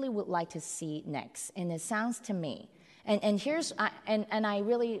what we really would like to see next. And it sounds to me, and here's, and I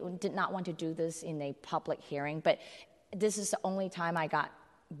really did not want to do this in a public hearing, but this is the only time I got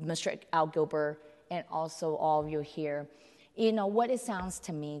Mr. Al Gilbert and also all of you here. What it sounds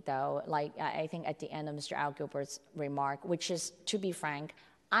to me though, like I think at the end of Mr. Al Gilbert's remark, which is, to be frank,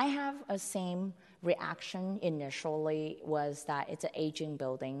 I have a same reaction initially, was that it's an aging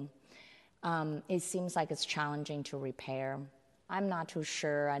building. It seems like it's challenging to repair. I'm not too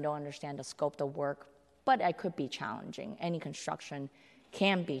sure, I don't understand the scope of the work, but it could be challenging. Any construction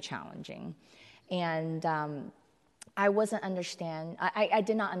can be challenging. And I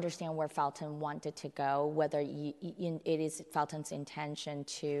did not understand where Felton wanted to go, whether it is Felton's intention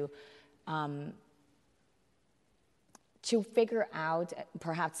to figure out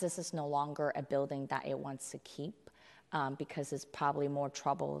perhaps this is no longer a building that it wants to keep because it's probably more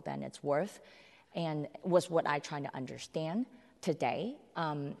trouble than it's worth, and was what I tried to understand today,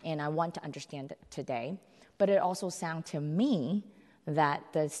 and I want to understand it today. But it also sounds to me that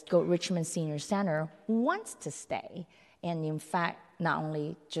the Richmond Senior Center wants to stay, and in fact, not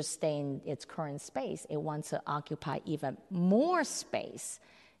only just stay in its current space, it wants to occupy even more space,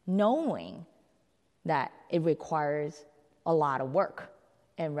 knowing that it requires a lot of work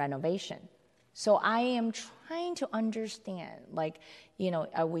and renovation. So I am trying to understand,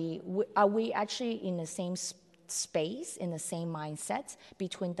 are we actually in the same space, in the same mindset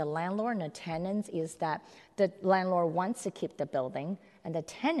between the landlord and the tenants? Is that the landlord wants to keep the building and the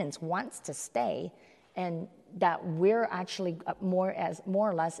tenants wants to stay, and that we're actually more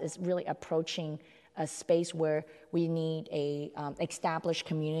or less is really approaching a space where we need a established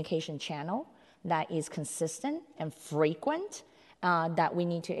communication channel that is consistent and frequent, that we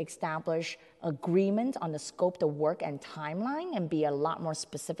need to establish agreement on the scope, the work, and timeline, and be a lot more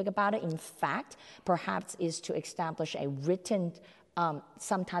specific about it. In fact, perhaps is to establish a written,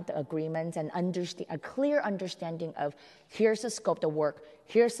 some type of agreement and a clear understanding of here's the scope, the work,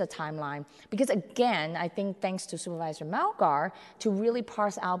 here's the timeline. Because again, I think thanks to Supervisor Malgar to really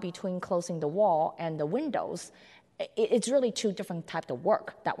parse out between closing the wall and the windows, it's really two different types of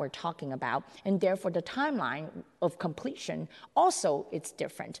work that we're talking about, and therefore the timeline of completion also it's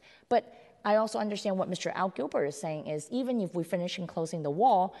different. But I also understand what Mr. Al Gilbert is saying is even if we finish in closing the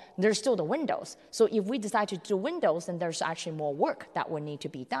wall, there's still the windows. So if we decide to do windows, then there's actually more work that will need to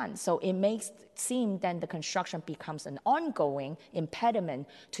be done. So it makes it seem then the construction becomes an ongoing impediment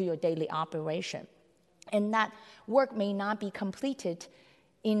to your daily operation. And that work may not be completed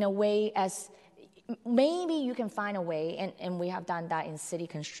in a way as maybe you can find a way, and we have done that in city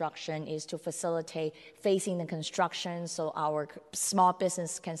construction, is to facilitate facing the construction so our small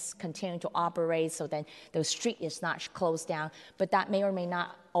business can continue to operate, so then the street is not closed down. But that may or may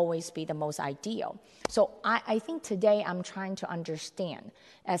not always be the most ideal. So I think today I'm trying to understand,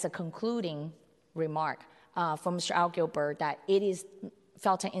 as a concluding remark from Mr. Al Gilbert, that it is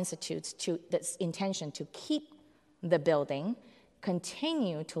Felton Institute's this intention to keep the building,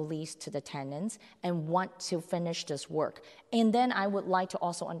 continue to lease to the tenants, and want to finish this work. And then I would like to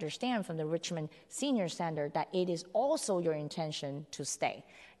also understand from the Richmond Senior Center that it is also your intention to stay,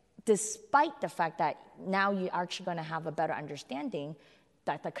 despite the fact that now you're actually going to have a better understanding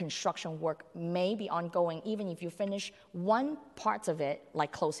that the construction work may be ongoing, even if you finish one part of it,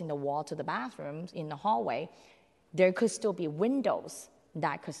 like closing the wall to the bathrooms in the hallway. there could still be windows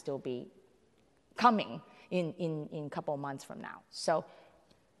that could still be coming in a couple of months from now. So,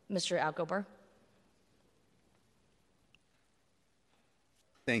 Mr. Algober.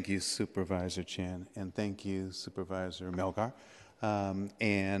 Thank you, Supervisor Chen, and thank you, Supervisor Melgar,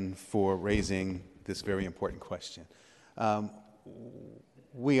 and for raising this very important question.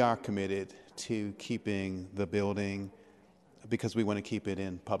 We are committed to keeping the building because we want to keep it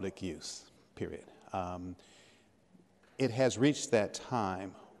in public use, period. It has reached that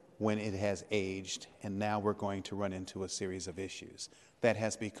time when it has aged, and now we're going to run into a series of issues. That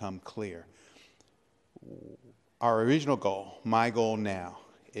has become clear. Our original goal, my goal now,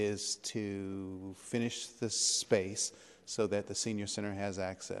 is to finish the space so that the senior center has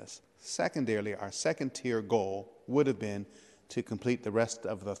access. Secondarily, our second tier goal would have been to complete the rest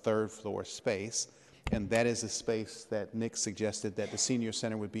of the third floor space, and that is a space that Nick suggested that the senior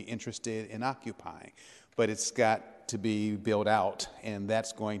center would be interested in occupying. But it's got to be built out, and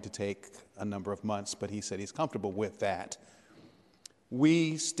that's going to take a number of months, but he said he's comfortable with that.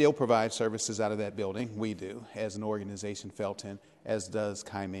 We still provide services out of that building. We do, as an organization, Felton, as does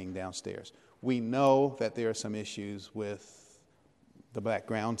Kaiming downstairs. We know that there are some issues with the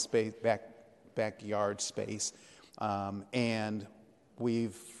background space, backyard space, and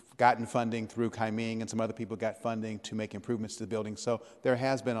we've gotten funding through Kaiming, and some other people got funding to make improvements to the building. So there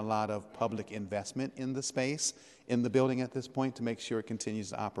has been a lot of public investment in the space, in the building at this point, to make sure it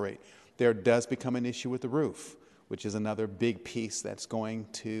continues to operate. There does become an issue with the roof, which is another big piece that's going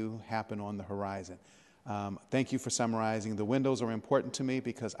to happen on the horizon. Thank you for summarizing. The windows are important to me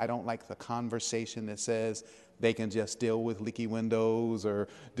because I don't like the conversation that says they can just deal with leaky windows or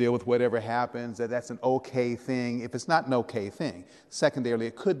deal with whatever happens, that's an okay thing, if it's not an okay thing. Secondarily,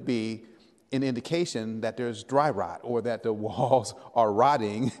 it could be an indication that there's dry rot or that the walls are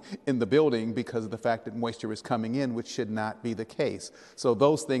rotting in the building because of the fact that moisture is coming in, which should not be the case. So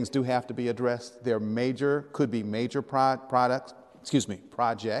those things do have to be addressed. They're major, could be major projects,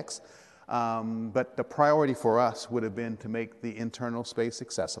 but the priority for us would have been to make the internal space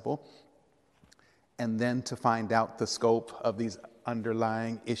accessible and then to find out the scope of these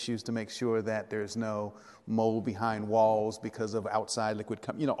underlying issues to make sure that there's no mold behind walls because of outside liquid,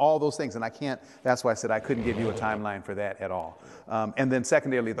 all those things. And I can't, that's why I said I couldn't give you a timeline for that at all. And then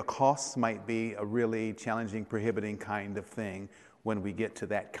secondarily, the costs might be a really challenging, prohibiting kind of thing when we get to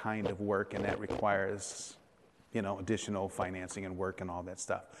that kind of work, and that requires, additional financing and work and all that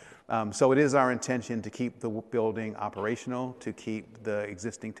stuff. So it is our intention to keep the building operational, to keep the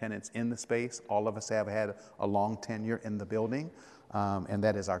existing tenants in the space. All of us have had a long tenure in the building, and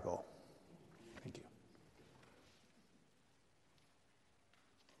that is our goal. Thank you.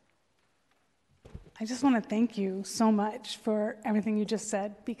 I just want to thank you so much for everything you just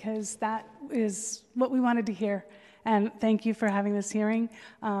said, because that is what we wanted to hear. And thank you for having this hearing.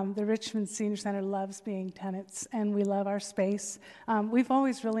 The Richmond Senior Center loves being tenants, and we love our space. We've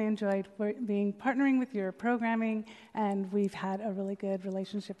always really enjoyed partnering with your programming, and we've had a really good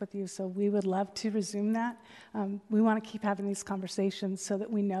relationship with you, so we would love to resume that. We want to keep having these conversations so that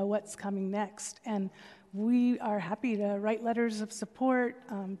we know what's coming next. And we are happy to write letters of support,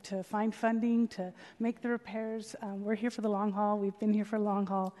 to find funding, to make the repairs. We're here for the long haul. We've been here for the long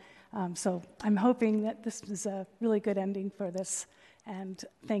haul. So I'm hoping that this is a really good ending for this. And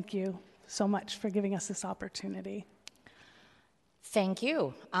thank you so much for giving us this opportunity. Thank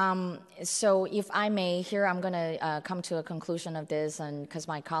you. So if I may, here I'm going to come to a conclusion of this, and because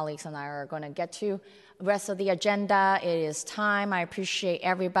my colleagues and I are going to get to the rest of the agenda. It is time. I appreciate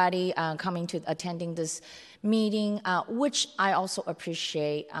everybody coming to attending this meeting, which I also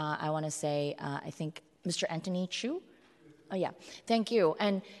appreciate. I want to say, I think Mr. Anthony Chu. Oh yeah, thank you.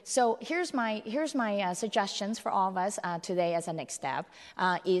 And so here's my suggestions for all of us today as a next step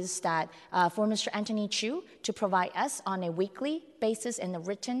is that for Mr. Anthony Chu to provide us on a weekly basis in the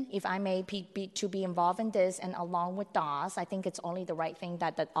written, if I may be involved in this, and along with DOS, I think it's only the right thing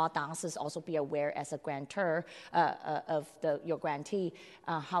that all DOSs also be aware as a grantor of your grantee,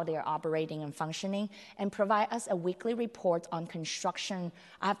 how they are operating and functioning, and provide us a weekly report on construction.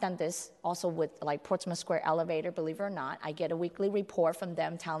 I've done this also with like Portsmouth Square elevator, believe it or not. I get a weekly report from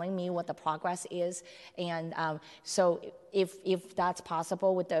them telling me what the progress is, and so if that's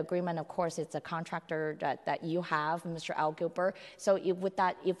possible with the agreement, of course, it's a contractor that you have, Mr. Al Gilbert. So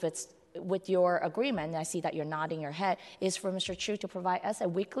if it's with your agreement, I see that you're nodding your head, is for Mr. Chu to provide us a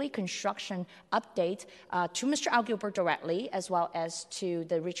weekly construction update to Mr. Al Gilbert directly, as well as to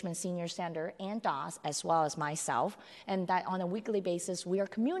the Richmond Senior Center and DOS, as well as myself, and that on a weekly basis we are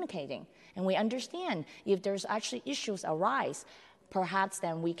communicating and we understand if there's actually issues arise, perhaps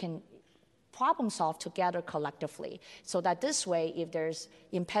then we can problem solve together collectively, so that this way, if there's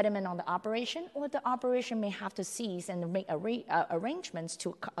impediment on the operation, or the operation may have to cease and make arrangements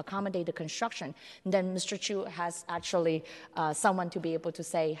to accommodate the construction, then Mr. Chu has actually someone to be able to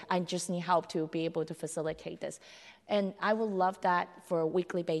say, I just need help to be able to facilitate this. And I would love that for a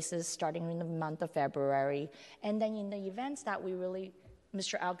weekly basis starting in the month of February. And then in the events that we really,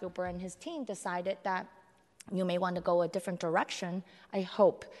 Mr. Al Gilbert and his team decided that you may want to go a different direction, I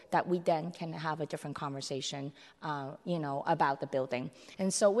hope that we then can have a different conversation, about the building.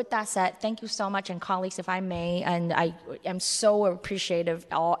 And so with that said, thank you so much, and colleagues, if I may, and I am so appreciative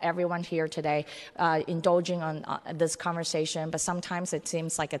of everyone here today indulging on this conversation, but sometimes it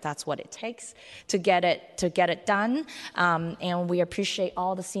seems like that's what it takes to get it done. And we appreciate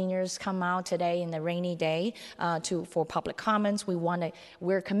all the seniors come out today in the rainy day for public comments.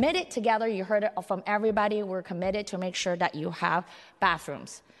 We're committed together. You heard it from everybody. We're committed to make sure that you have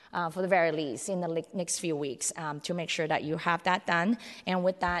bathrooms, for the very least, in the next few weeks, to make sure that you have that done. And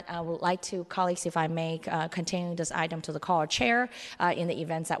with that, I would like to, colleagues, if I may, continue this item to the call of chair in the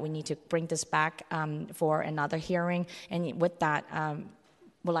events that we need to bring this back for another hearing. And with that,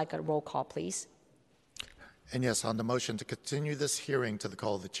 would like a roll call, please. And yes, on the motion to continue this hearing to the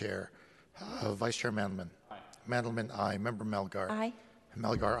call of the chair, Vice Chair Mandelman. Aye. Mandelman, aye. Member Melgar. Aye.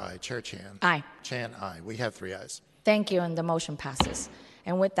 Melgar, aye. Chair Chan. Aye. Chan, aye. We have 3 ayes. Thank you, and the motion passes.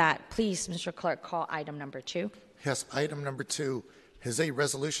 And with that, please, Mr. Clerk, call item number 2. Yes, item number 2 is a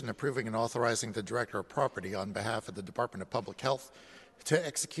resolution approving and authorizing the Director of Property on behalf of the Department of Public Health to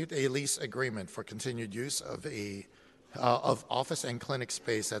execute a lease agreement for continued use of office and clinic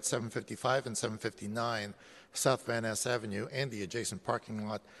space at 755 and 759 South Van Ness Avenue and the adjacent parking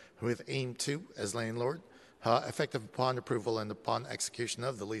lot with AIM 2 as landlord. Effective upon approval and upon execution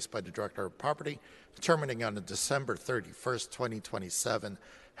of the lease by the Director of Property, terminating on December 31st, 2027,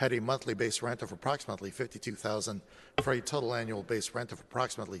 had a monthly base rent of approximately $52,000 for a total annual base rent of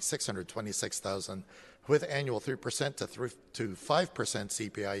approximately $626,000, with annual 3% to 5%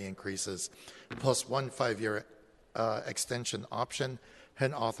 CPI increases, plus 1 5-year extension option,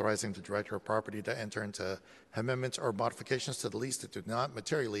 and authorizing the Director of Property to enter into amendments or modifications to the lease that do not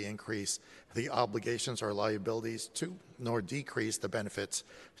materially increase the obligations or liabilities to, nor decrease the benefits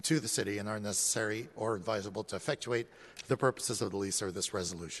to the city, and are necessary or advisable to effectuate the purposes of the lease or this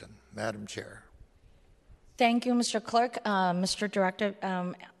resolution. Madam Chair. Thank you, Mr. Clerk. Mr. Director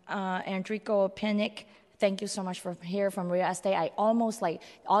Enrico Pinnick, thank you so much for here from Real Estate. I almost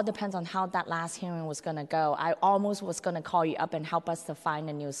all depends on how that last hearing was going to go. I almost was going to call you up and help us to find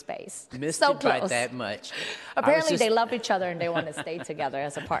a new space. Missed so it close. by that much. Apparently, they love each other and they want to stay together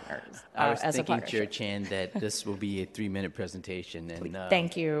as a partner. I was thinking, Chair Chan, that this will be a 3-minute presentation. And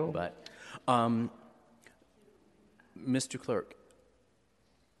thank you. But, Mr. Clerk,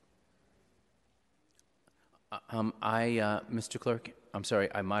 Mr. Clerk, I'm sorry,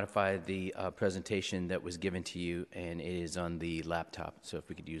 I modified the presentation that was given to you, and it is on the laptop, so if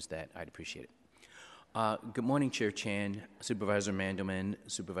we could use that, I'd appreciate it. Good morning, Chair Chan, Supervisor Mandelman,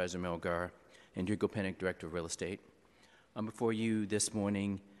 Supervisor Melgar, Enrico Pinnick, Director of Real Estate. I'm before you this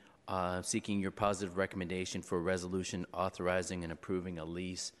morning seeking your positive recommendation for a resolution authorizing and approving a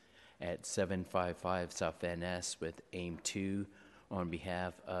lease at 755 South Van Ness with AIM 2 on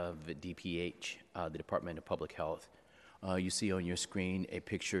behalf of DPH, the Department of Public Health. You see on your screen a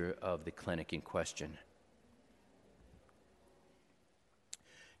picture of the clinic in question.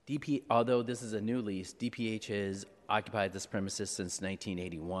 Although this is a new lease, DPH has occupied this premises since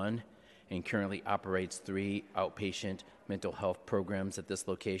 1981 and currently operates 3 outpatient mental health programs at this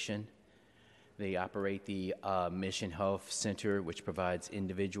location. They operate the Mission Health Center, which provides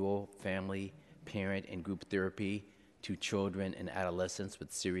individual, family, parent, and group therapy to children and adolescents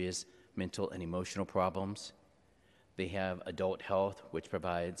with serious mental and emotional problems. They have adult health, which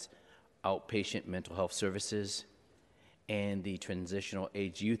provides outpatient mental health services, and the Transitional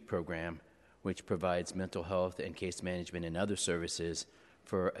Age Youth Program, which provides mental health and case management and other services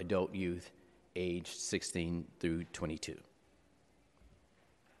for adult youth aged 16 through 22.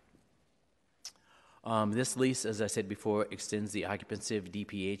 This lease, as I said before, extends the occupancy of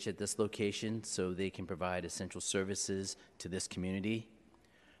DPH at this location so they can provide essential services to this community.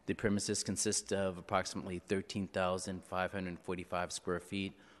 The premises consist of approximately 13,545 square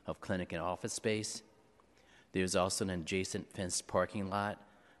feet of clinic and office space. There's also an adjacent fenced parking lot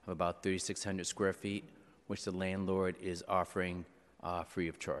of about 3,600 square feet, which the landlord is offering free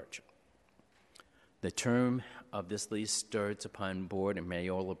of charge. The term of this lease starts upon board and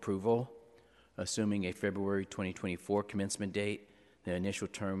mayoral approval. Assuming a February 2024 commencement date, the initial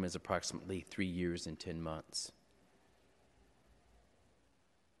term is approximately 3 years and 10 months.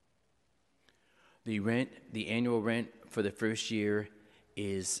 The annual rent for the first year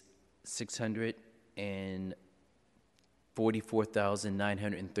is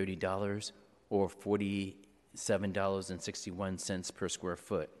 $644,930, or $47.61 per square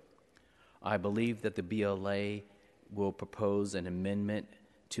foot. I believe that the BLA will propose an amendment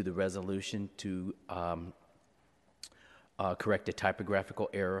to the resolution to correct a typographical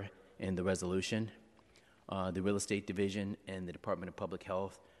error in the resolution. The Real Estate Division and the Department of Public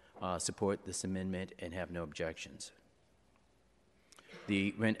Health support this amendment and have no objections.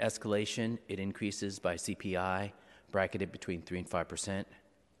 The rent escalation, it increases by CPI, bracketed between 3% and 5%.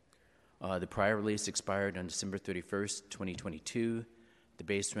 The prior lease expired on December 31st, 2022. The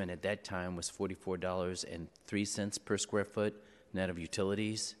base rent at that time was $44.03 per square foot, net of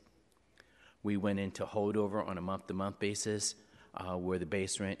utilities. We went into holdover on a month-to-month basis, where the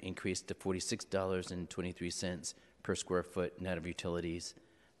base rent increased to $46.23 per square foot, net of utilities.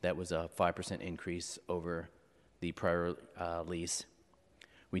 That was a 5% increase over the prior lease.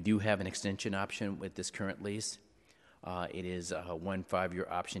 We do have an extension option with this current lease. It is a 5-year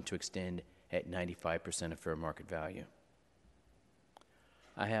option to extend at 95% of fair market value.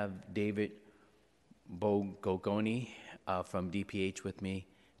 I have David Bogogoni from DPH with me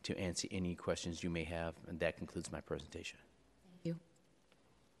to answer any questions you may have, and that concludes my presentation. Thank you.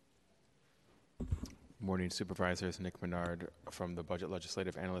 Morning, Supervisors. Nick Menard from the Budget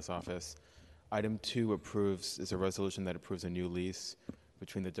Legislative Analyst Office. Item 2 is a resolution that approves a new lease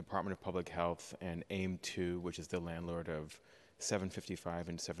between the Department of Public Health and AIM2, which is the landlord of 755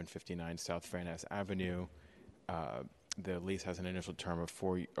 and 759 South Van Ness Avenue. The lease has an initial term of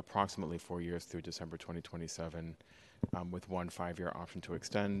approximately 4 years through December 2027, with 1 5-year option to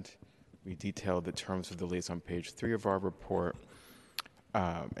extend. We detailed the terms of the lease on page 3 of our report.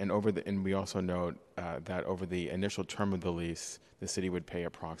 And we also note that over the initial term of the lease, the city would pay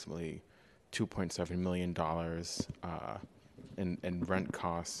approximately $2.7 million in rent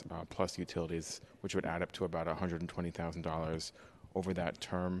costs plus utilities, which would add up to about $120,000 over that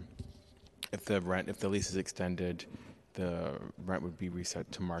term. If the lease is extended, the rent would be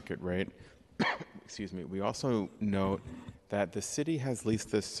reset to market rate. Excuse me. We also note that the city has leased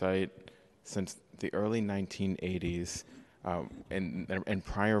this site since the early 1980s. In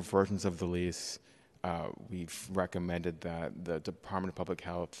prior versions of the lease, we've recommended that the Department of Public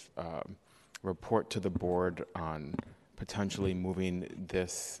Health report to the board on potentially moving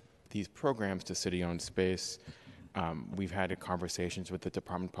these programs to city-owned space. We've had conversations with the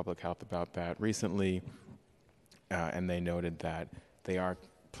Department of Public Health about that recently, and they noted that they are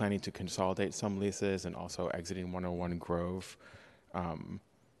planning to consolidate some leases and also exiting 101 Grove.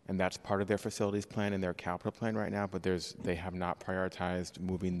 And that's part of their facilities plan and their capital plan right now, but they have not prioritized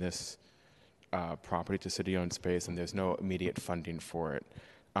moving this property to city-owned space, and there's no immediate funding for it.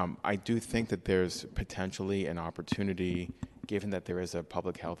 I do think that there's potentially an opportunity, given that there is a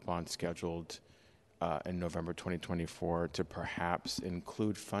public health bond scheduled in November 2024, to perhaps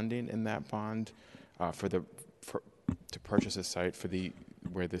include funding in that bond to purchase a site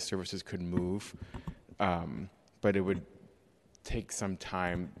where the services could move. But it would take some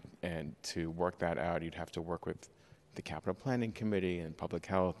time, and to work that out, you'd have to work with the Capital Planning Committee and Public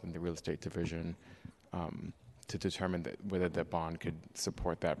Health and the Real Estate Division to determine whether the bond could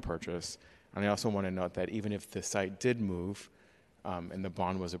support that purchase. And I also want to note that even if the site did move and the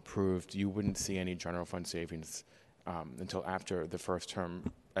bond was approved, you wouldn't see any general fund savings until after the first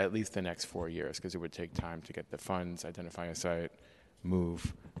term, at least the next 4 years, because it would take time to get the funds, identify a site,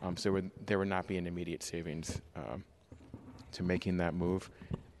 move. So there would not be an immediate savings to making that move.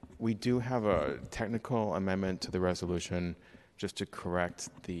 We do have a technical amendment to the resolution just to correct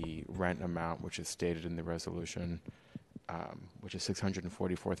the rent amount, which is stated in the resolution, which is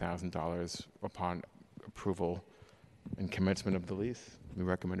 $644,000 upon approval and commencement of the lease. We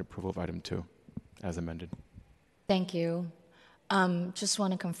recommend approval of item 2 as amended. Thank you. Just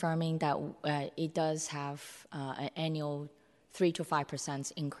want to confirming that it does have an annual 3 to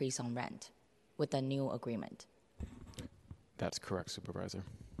 5% increase on rent with the new agreement. That's correct, Supervisor.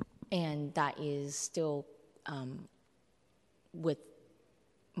 And that is still with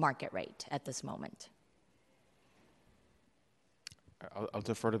market rate at this moment. I'll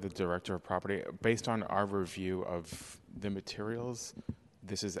defer to the Director of Property. Based on our review of the materials,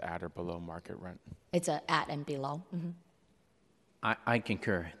 this is at or below market rent. It's at and below. Mm-hmm. I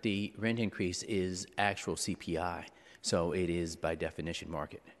concur. The rent increase is actual CPI, so it is by definition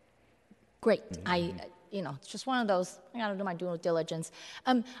market. Great. It's just one of those, I got to do my due diligence.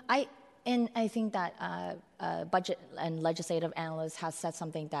 I think that budget and legislative analyst has said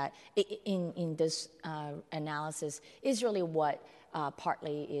something that in this analysis is really what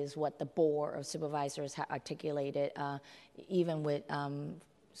partly is what the Board of Supervisors have articulated, even with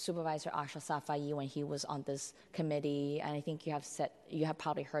Supervisor Asha Safai when he was on this committee, and I think you have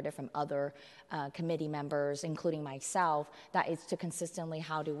probably heard it from other committee members, including myself, that it's to consistently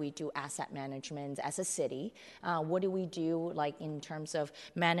how do we do asset management as a city? What do we do like in terms of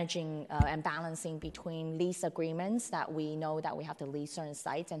managing and balancing between lease agreements that we know that we have to lease certain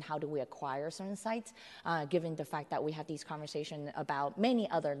sites, and how do we acquire certain sites, given the fact that we have these conversations about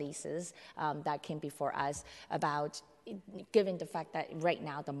many other leases that came before us about given the fact that right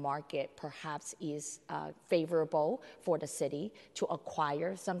now the market perhaps is favorable for the city to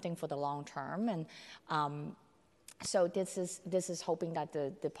acquire something for the long term. And so this is hoping that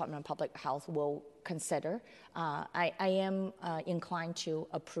the Department of Public Health will consider. I am inclined to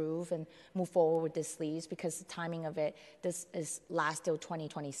approve and move forward with this lease because the timing of it, this is last till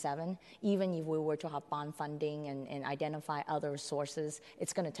 2027. Even if we were to have bond funding and identify other sources,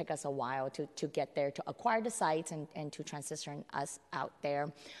 it's going to take us a while to get there, to acquire the sites and to transition us out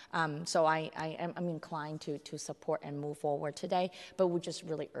there. So I'm inclined to support and move forward today, but we just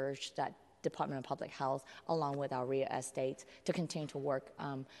really urge that Department of Public Health, along with our real estate, to continue to work.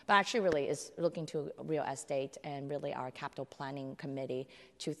 But actually really is looking to real estate and really our capital planning committee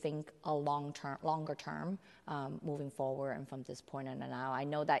to think a longer term moving forward and from this point on and now. I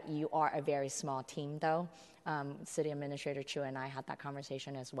know that you are a very small team though. City Administrator Chu and I had that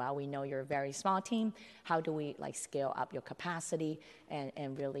conversation as well. We know you're a very small team. How do we like scale up your capacity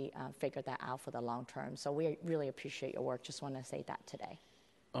and really figure that out for the long term? So we really appreciate your work. Just want to say that today.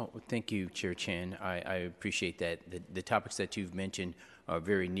 Oh, thank you, Chair Chan. I appreciate that. The topics that you've mentioned are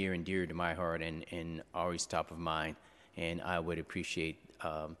very near and dear to my heart and always top of mind. And I would appreciate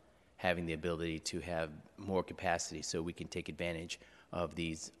having the ability to have more capacity so we can take advantage of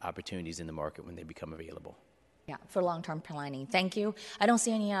these opportunities in the market when they become available. Yeah, for long-term planning. Thank you. I don't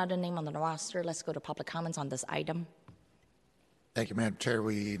see any other name on the roster. Let's go to public comments on this item. Thank you, Madam Chair.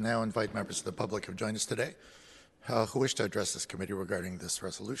 We now invite members of the public who joined us today who wish to address this committee regarding this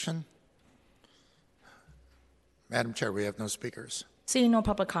resolution. Madam Chair, we have no speakers. Seeing no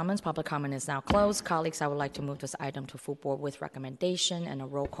public comments, public comment is now closed. Colleagues, I would like to move this item to full board with recommendation and a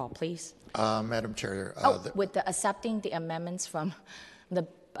roll call, please. Madam Chair. With the accepting the amendments from the,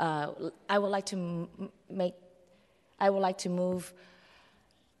 I would like to move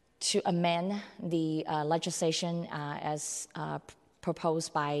to amend the legislation as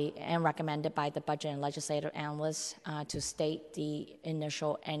proposed by and recommended by the budget and legislative analysts to state the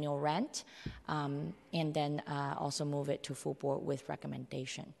initial annual rent, and then also move it to full board with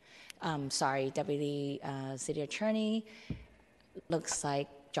recommendation. Sorry, Deputy City Attorney, looks like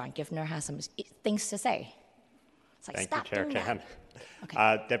John Givner has some things to say. It's like, Thank you, Chair Chan.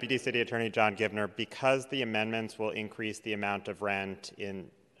 Okay. Deputy City Attorney John Givner, because the amendments will increase the amount of rent in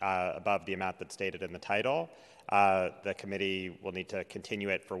above the amount that's stated in the title, the committee will need to continue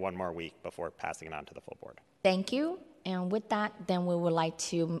it for one more week before passing it on to the full board. Thank you. And with that, then we would like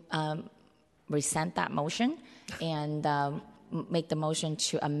to rescind that motion and make the motion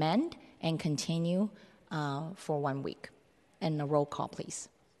to amend and continue for 1 week. And a roll call, please.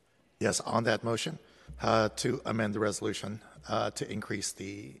 Yes, on that motion, to amend the resolution to increase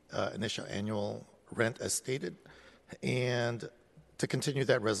the initial annual rent as stated, and to continue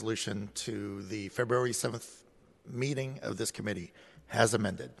that resolution to the February 7th meeting of this committee as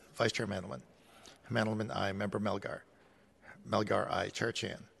amended. Vice Chair Mandelman. Mandelman, aye. Member Melgar. Melgar, aye. Chair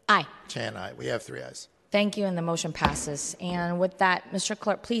Chan. Aye. Chan, aye. We have 3 ayes. Thank you, and the motion passes. And with that, Mr.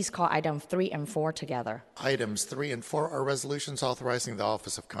 Clerk, please call items 3 and 4 together. Items 3 and 4 are resolutions authorizing the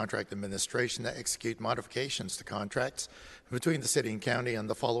Office of Contract Administration to execute modifications to contracts between the City and County and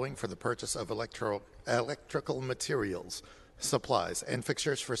the following for the purchase of electrical materials, supplies, and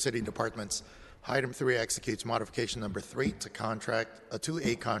fixtures for city departments. Item 3 executes modification number 3 to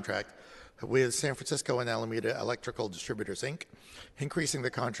a contract with San Francisco and Alameda Electrical Distributors, Inc., increasing the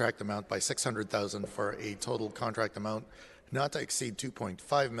contract amount by $600,000 for a total contract amount not to exceed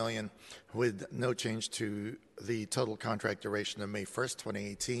 $2.5 million, with no change to the total contract duration of May 1st,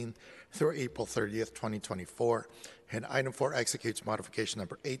 2018 through April 30th, 2024. And item 4 executes modification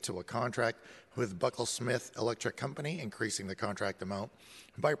number 8 to a contract with Buckle Smith Electric Company, increasing the contract amount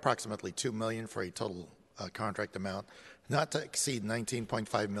by approximately $2 million for a total contract amount not to exceed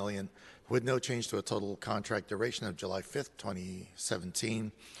 $19.5 million, with no change to a total contract duration of July 5th,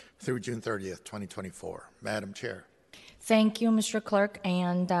 2017 through June 30th, 2024. Madam Chair. Thank you, Mr. Clerk.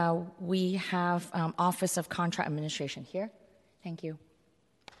 And we have Office of Contract Administration here. Thank you.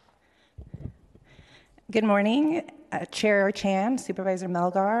 Good morning, Chair Chan, Supervisor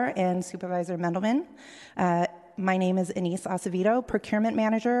Melgar, and Supervisor Mendelman. My name is Anise Acevedo, Procurement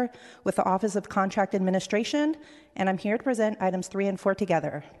Manager with the Office of Contract Administration, and I'm here to present items 3 and 4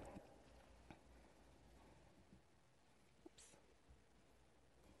 together.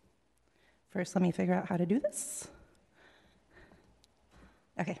 First, let me figure out how to do this.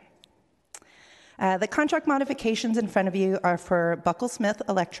 Okay. The contract modifications in front of you are for Buckle-Smith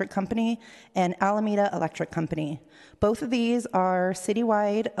Electric Company and Alameda Electric Company. Both of these are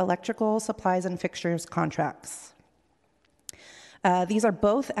citywide electrical supplies and fixtures contracts. These are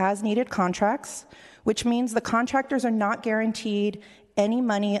both as-needed contracts, which means the contractors are not guaranteed any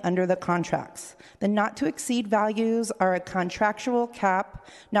money under the contracts. The not-to-exceed values are a contractual cap,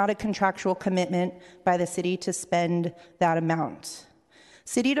 not a contractual commitment by the city to spend that amount.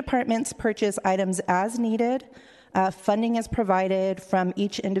 City departments purchase items as needed. Funding is provided from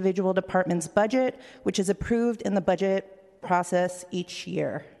each individual department's budget, which is approved in the budget process each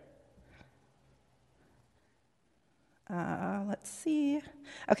year. Let's see.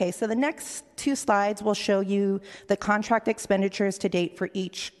 Okay, so the next 2 slides will show you the contract expenditures to date for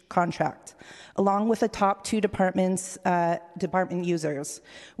each contract, along with the top 2 departments, department users,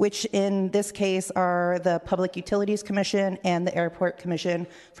 which in this case are the Public Utilities Commission and the Airport Commission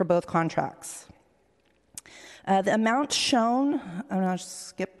for both contracts. The amount shown, I'm going to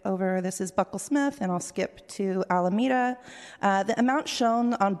skip over, this is Buckle-Smith, and I'll skip to Alameda. The amount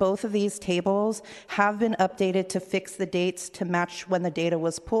shown on both of these tables have been updated to fix the dates to match when the data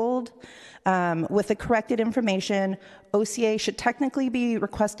was pulled. With the corrected information, OCA should technically be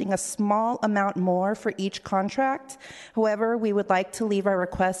requesting a small amount more for each contract. However, we would like to leave our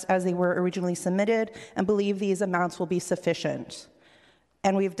requests as they were originally submitted and believe these amounts will be sufficient.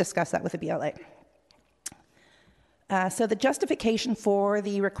 And we've discussed that with the BLA. So the justification for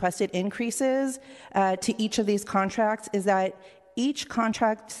the requested increases to each of these contracts is that each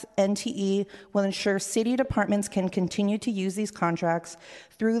contract's NTE will ensure city departments can continue to use these contracts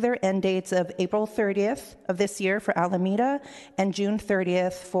through their end dates of April 30th of this year for Alameda and June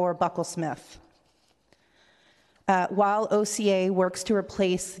 30th for Buckle-Smith, while OCA works to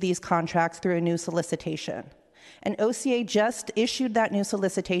replace these contracts through a new solicitation. And OCA just issued that new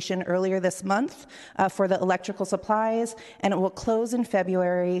solicitation earlier this month for the electrical supplies, and it will close in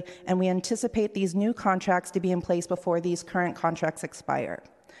February, and we anticipate these new contracts to be in place before these current contracts expire.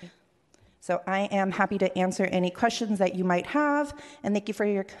 So I am happy to answer any questions that you might have, and thank you for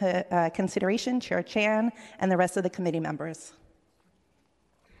your consideration, Chair Chan, and the rest of the committee members.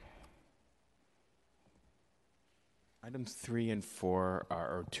 Items 3 and 4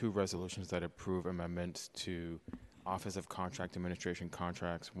 are 2 resolutions that approve amendments to Office of Contract Administration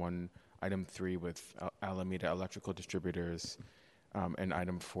contracts. One, item 3 with Alameda Electrical Distributors, and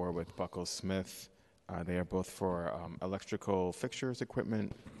item 4 with Buckle-Smith. They are both for electrical fixtures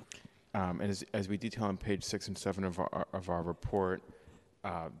equipment. And as we detail on page 6 and 7 of our report,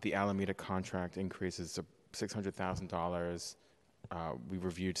 the Alameda contract increases to $600,000. We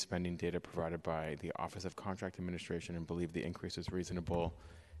reviewed spending data provided by the Office of Contract Administration and believe the increase is reasonable,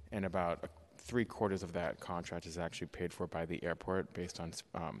 and about 3/4 of that contract is actually paid for by the airport based on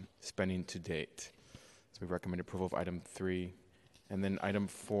spending to date. So we recommend approval of item 3. And then item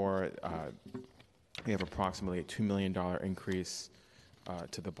 4, we have approximately a $2 million increase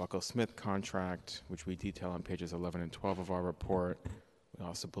to the Buckle-Smith contract, which we detail on pages 11 and 12 of our report. We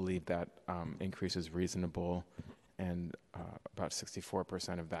also believe that increase is reasonable, and about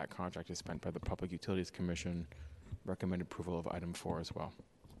 64% of that contract is spent by the Public Utilities Commission. Recommend approval of item 4 as well.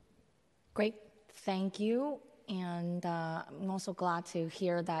 Great, thank you. And I'm also glad to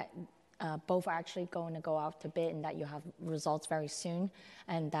hear that both are actually going to go out to bid and that you have results very soon,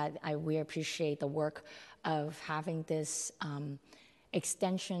 and that we appreciate the work of having this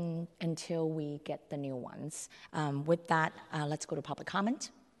extension until we get the new ones. With that, let's go to public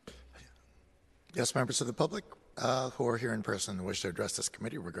comment. Yes, members of the public who are here in person and wish to address this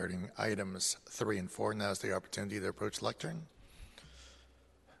committee regarding items 3 and 4. Now is the opportunity to approach the lectern.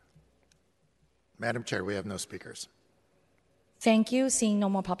 Madam Chair, we have no speakers. Thank you. Seeing no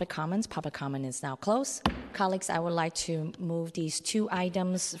more public comments, public comment is now closed. Colleagues, I would like to move these 2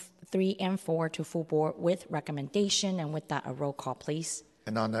 items, 3 and 4, to full board with recommendation, and with that, a roll call, please.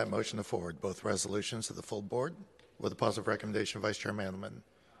 And on that motion to forward both resolutions to the full board with a positive recommendation, Vice Chair Mandelman.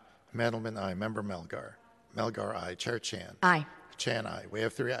 Mandelman, aye. Member Melgar. Melgar, aye. Chair Chan. Aye. Chan, aye. We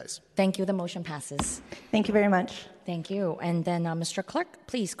have 3 ayes. Thank you. The motion passes. Thank you very much. Thank you. And then, Mr. Clerk,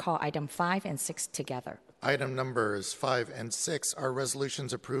 please call item 5 and 6 together. Item numbers 5 and 6 are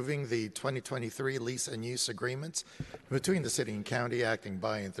resolutions approving the 2023 lease and use agreements between the City and County, acting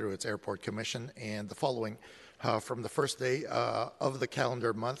by and through its Airport Commission, and the following from the first day of the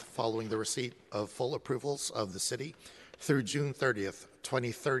calendar month following the receipt of full approvals of the city through June 30th,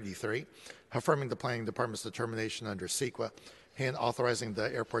 2033, affirming the Planning Department's determination under CEQA and authorizing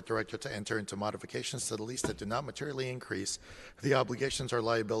the airport director to enter into modifications to the lease that do not materially increase the obligations or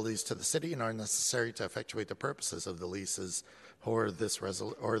liabilities to the city and are necessary to effectuate the purposes of the leases or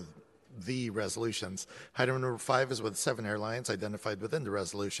the resolutions. Item number 5 is with 7 airlines identified within the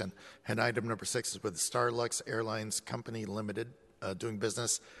resolution, and item number 6 is with Starlux Airlines Company Limited, doing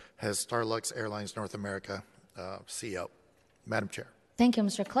business as Starlux Airlines North America, CEO. Madam Chair. Thank you,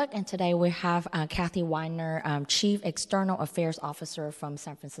 Mr. Clerk. And today we have Kathy Weidner, Chief External Affairs Officer from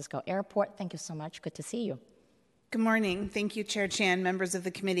San Francisco Airport. Thank you so much. Good to see you. Good morning. Thank you, Chair Chan, members of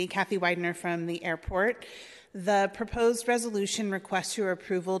the committee. Kathy Weidner from the airport. The proposed resolution requests your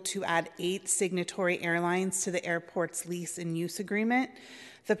approval to add 8 signatory airlines to the airport's lease and use agreement.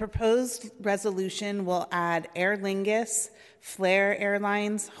 The proposed resolution will add Aer Lingus, Flair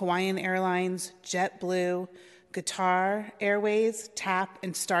Airlines, Hawaiian Airlines, JetBlue, Qatar Airways, TAP,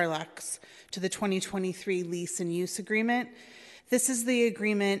 and Starlux to the 2023 lease and use agreement. This is the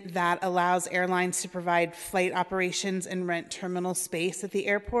agreement that allows airlines to provide flight operations and rent terminal space at the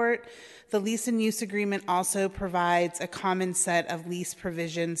airport. The lease and use agreement also provides a common set of lease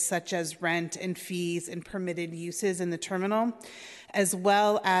provisions such as rent and fees and permitted uses in the terminal, as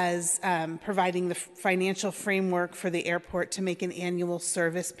well as providing the financial framework for the airport to make an annual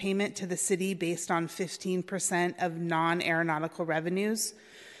service payment to the city based on 15% of non-aeronautical revenues.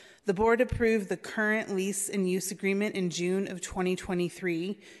 The board approved the current lease and use agreement in June of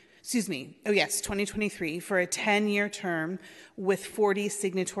 2023 for a 10-year term with 40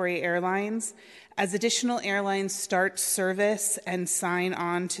 signatory airlines. As additional airlines start service and sign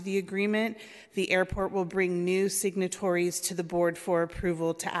on to the agreement, the airport will bring new signatories to the board for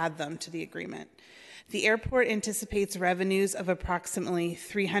approval to add them to the agreement. The airport anticipates revenues of approximately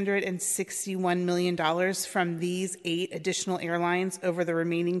 $361 million from these 8 additional airlines over the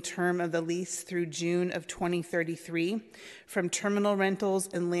remaining term of the lease through June of 2033 from terminal rentals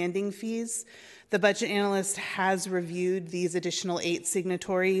and landing fees. The budget analyst has reviewed these additional 8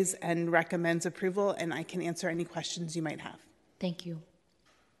 signatories and recommends approval, and I can answer any questions you might have. Thank you.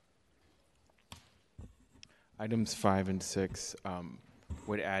 Items 5 and 6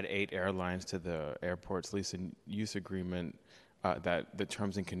 would add 8 airlines to the airport's lease and use agreement. That the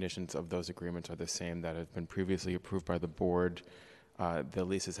terms and conditions of those agreements are the same that have been previously approved by the board. The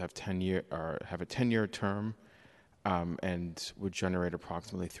leases have a 10-year term and would generate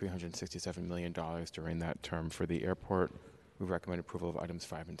approximately $367 million during that term for the airport. We recommend approval of items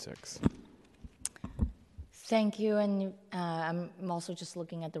 5 and 6. Thank you, and I'm also just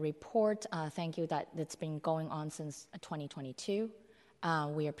looking at the report. Thank you that it's been going on since 2022.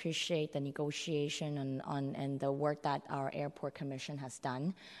 We appreciate the negotiation and the work that our airport commission has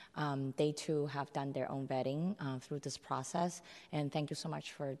done. They too have done their own vetting through this process, and thank you so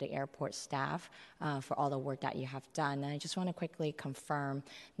much for the airport staff for all the work that you have done. And I just want to quickly confirm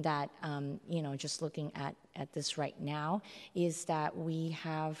that, just looking at this right now, is that we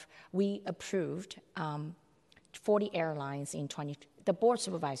approved 40 airlines in the board of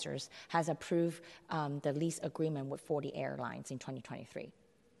supervisors has approved the lease agreement with 40 airlines in 2023.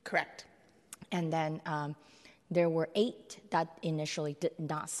 Correct. And then there were 8 that initially did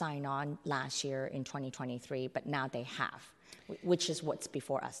not sign on last year in 2023, but now they have, which is what's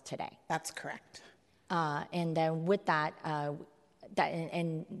before us today. That's correct. And then with that,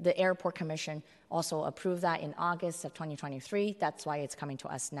 and the airport commission also approved that in August of 2023. That's why it's coming to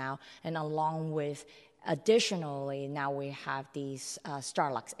us now. And along with additionally, now we have these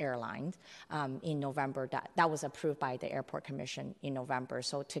Starlux Airlines in November. That was approved by the Airport Commission in November.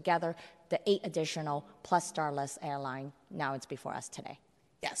 So together, the 8 additional plus Starlux Airline, now it's before us today.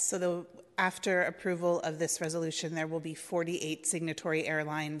 Yes, so after approval of this resolution, there will be 48 signatory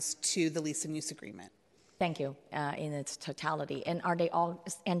airlines to the lease and use agreement. Thank you, in its totality. And are they all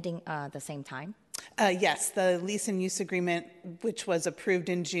ending the same time? Yes, the lease and use agreement, which was approved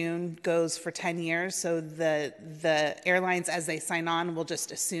in June, goes for 10 years. So the airlines, as they sign on, will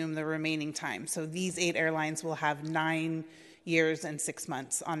just assume the remaining time. So these 8 airlines will have 9 years and 6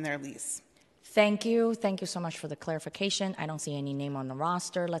 months on their lease. Thank you. Thank you so much for the clarification. I don't see any name on the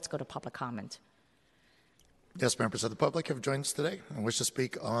roster. Let's go to public comment. Yes, members of the public have joined us today and wish to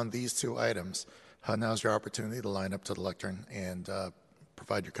speak on these 2 items. Now's your opportunity to line up to the lectern and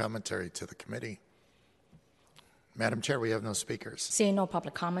provide your commentary to the committee. Madam Chair, we have no speakers. Seeing no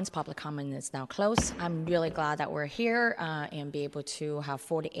public comments, public comment is now closed. I'm really glad that we're here and be able to have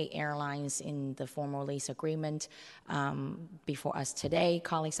 48 airlines in the formal lease agreement before us today.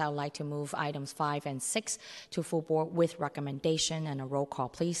 Colleagues, I would like to move items 5 and 6 to full board with recommendation and a roll call,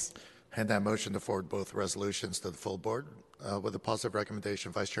 please. And that motion to forward both resolutions to the full board with a positive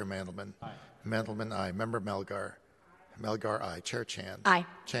recommendation. Vice Chair Mandelman. Aye. Mandelman, aye. Member Melgar. Melgar, aye. Chair Chan. Aye.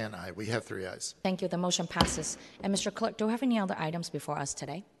 Chan, aye. We have 3 ayes. Thank you. The motion passes. And Mr. Clerk, do we have any other items before us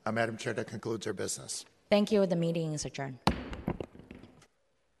today? Madam Chair, that concludes our business. Thank you. The meeting is adjourned.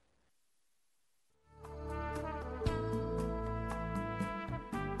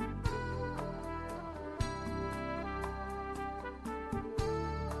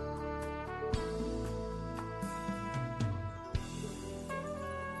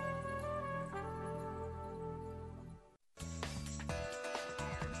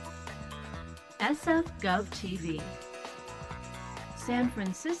 SF Gov TV, San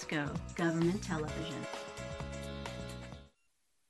Francisco Government Television.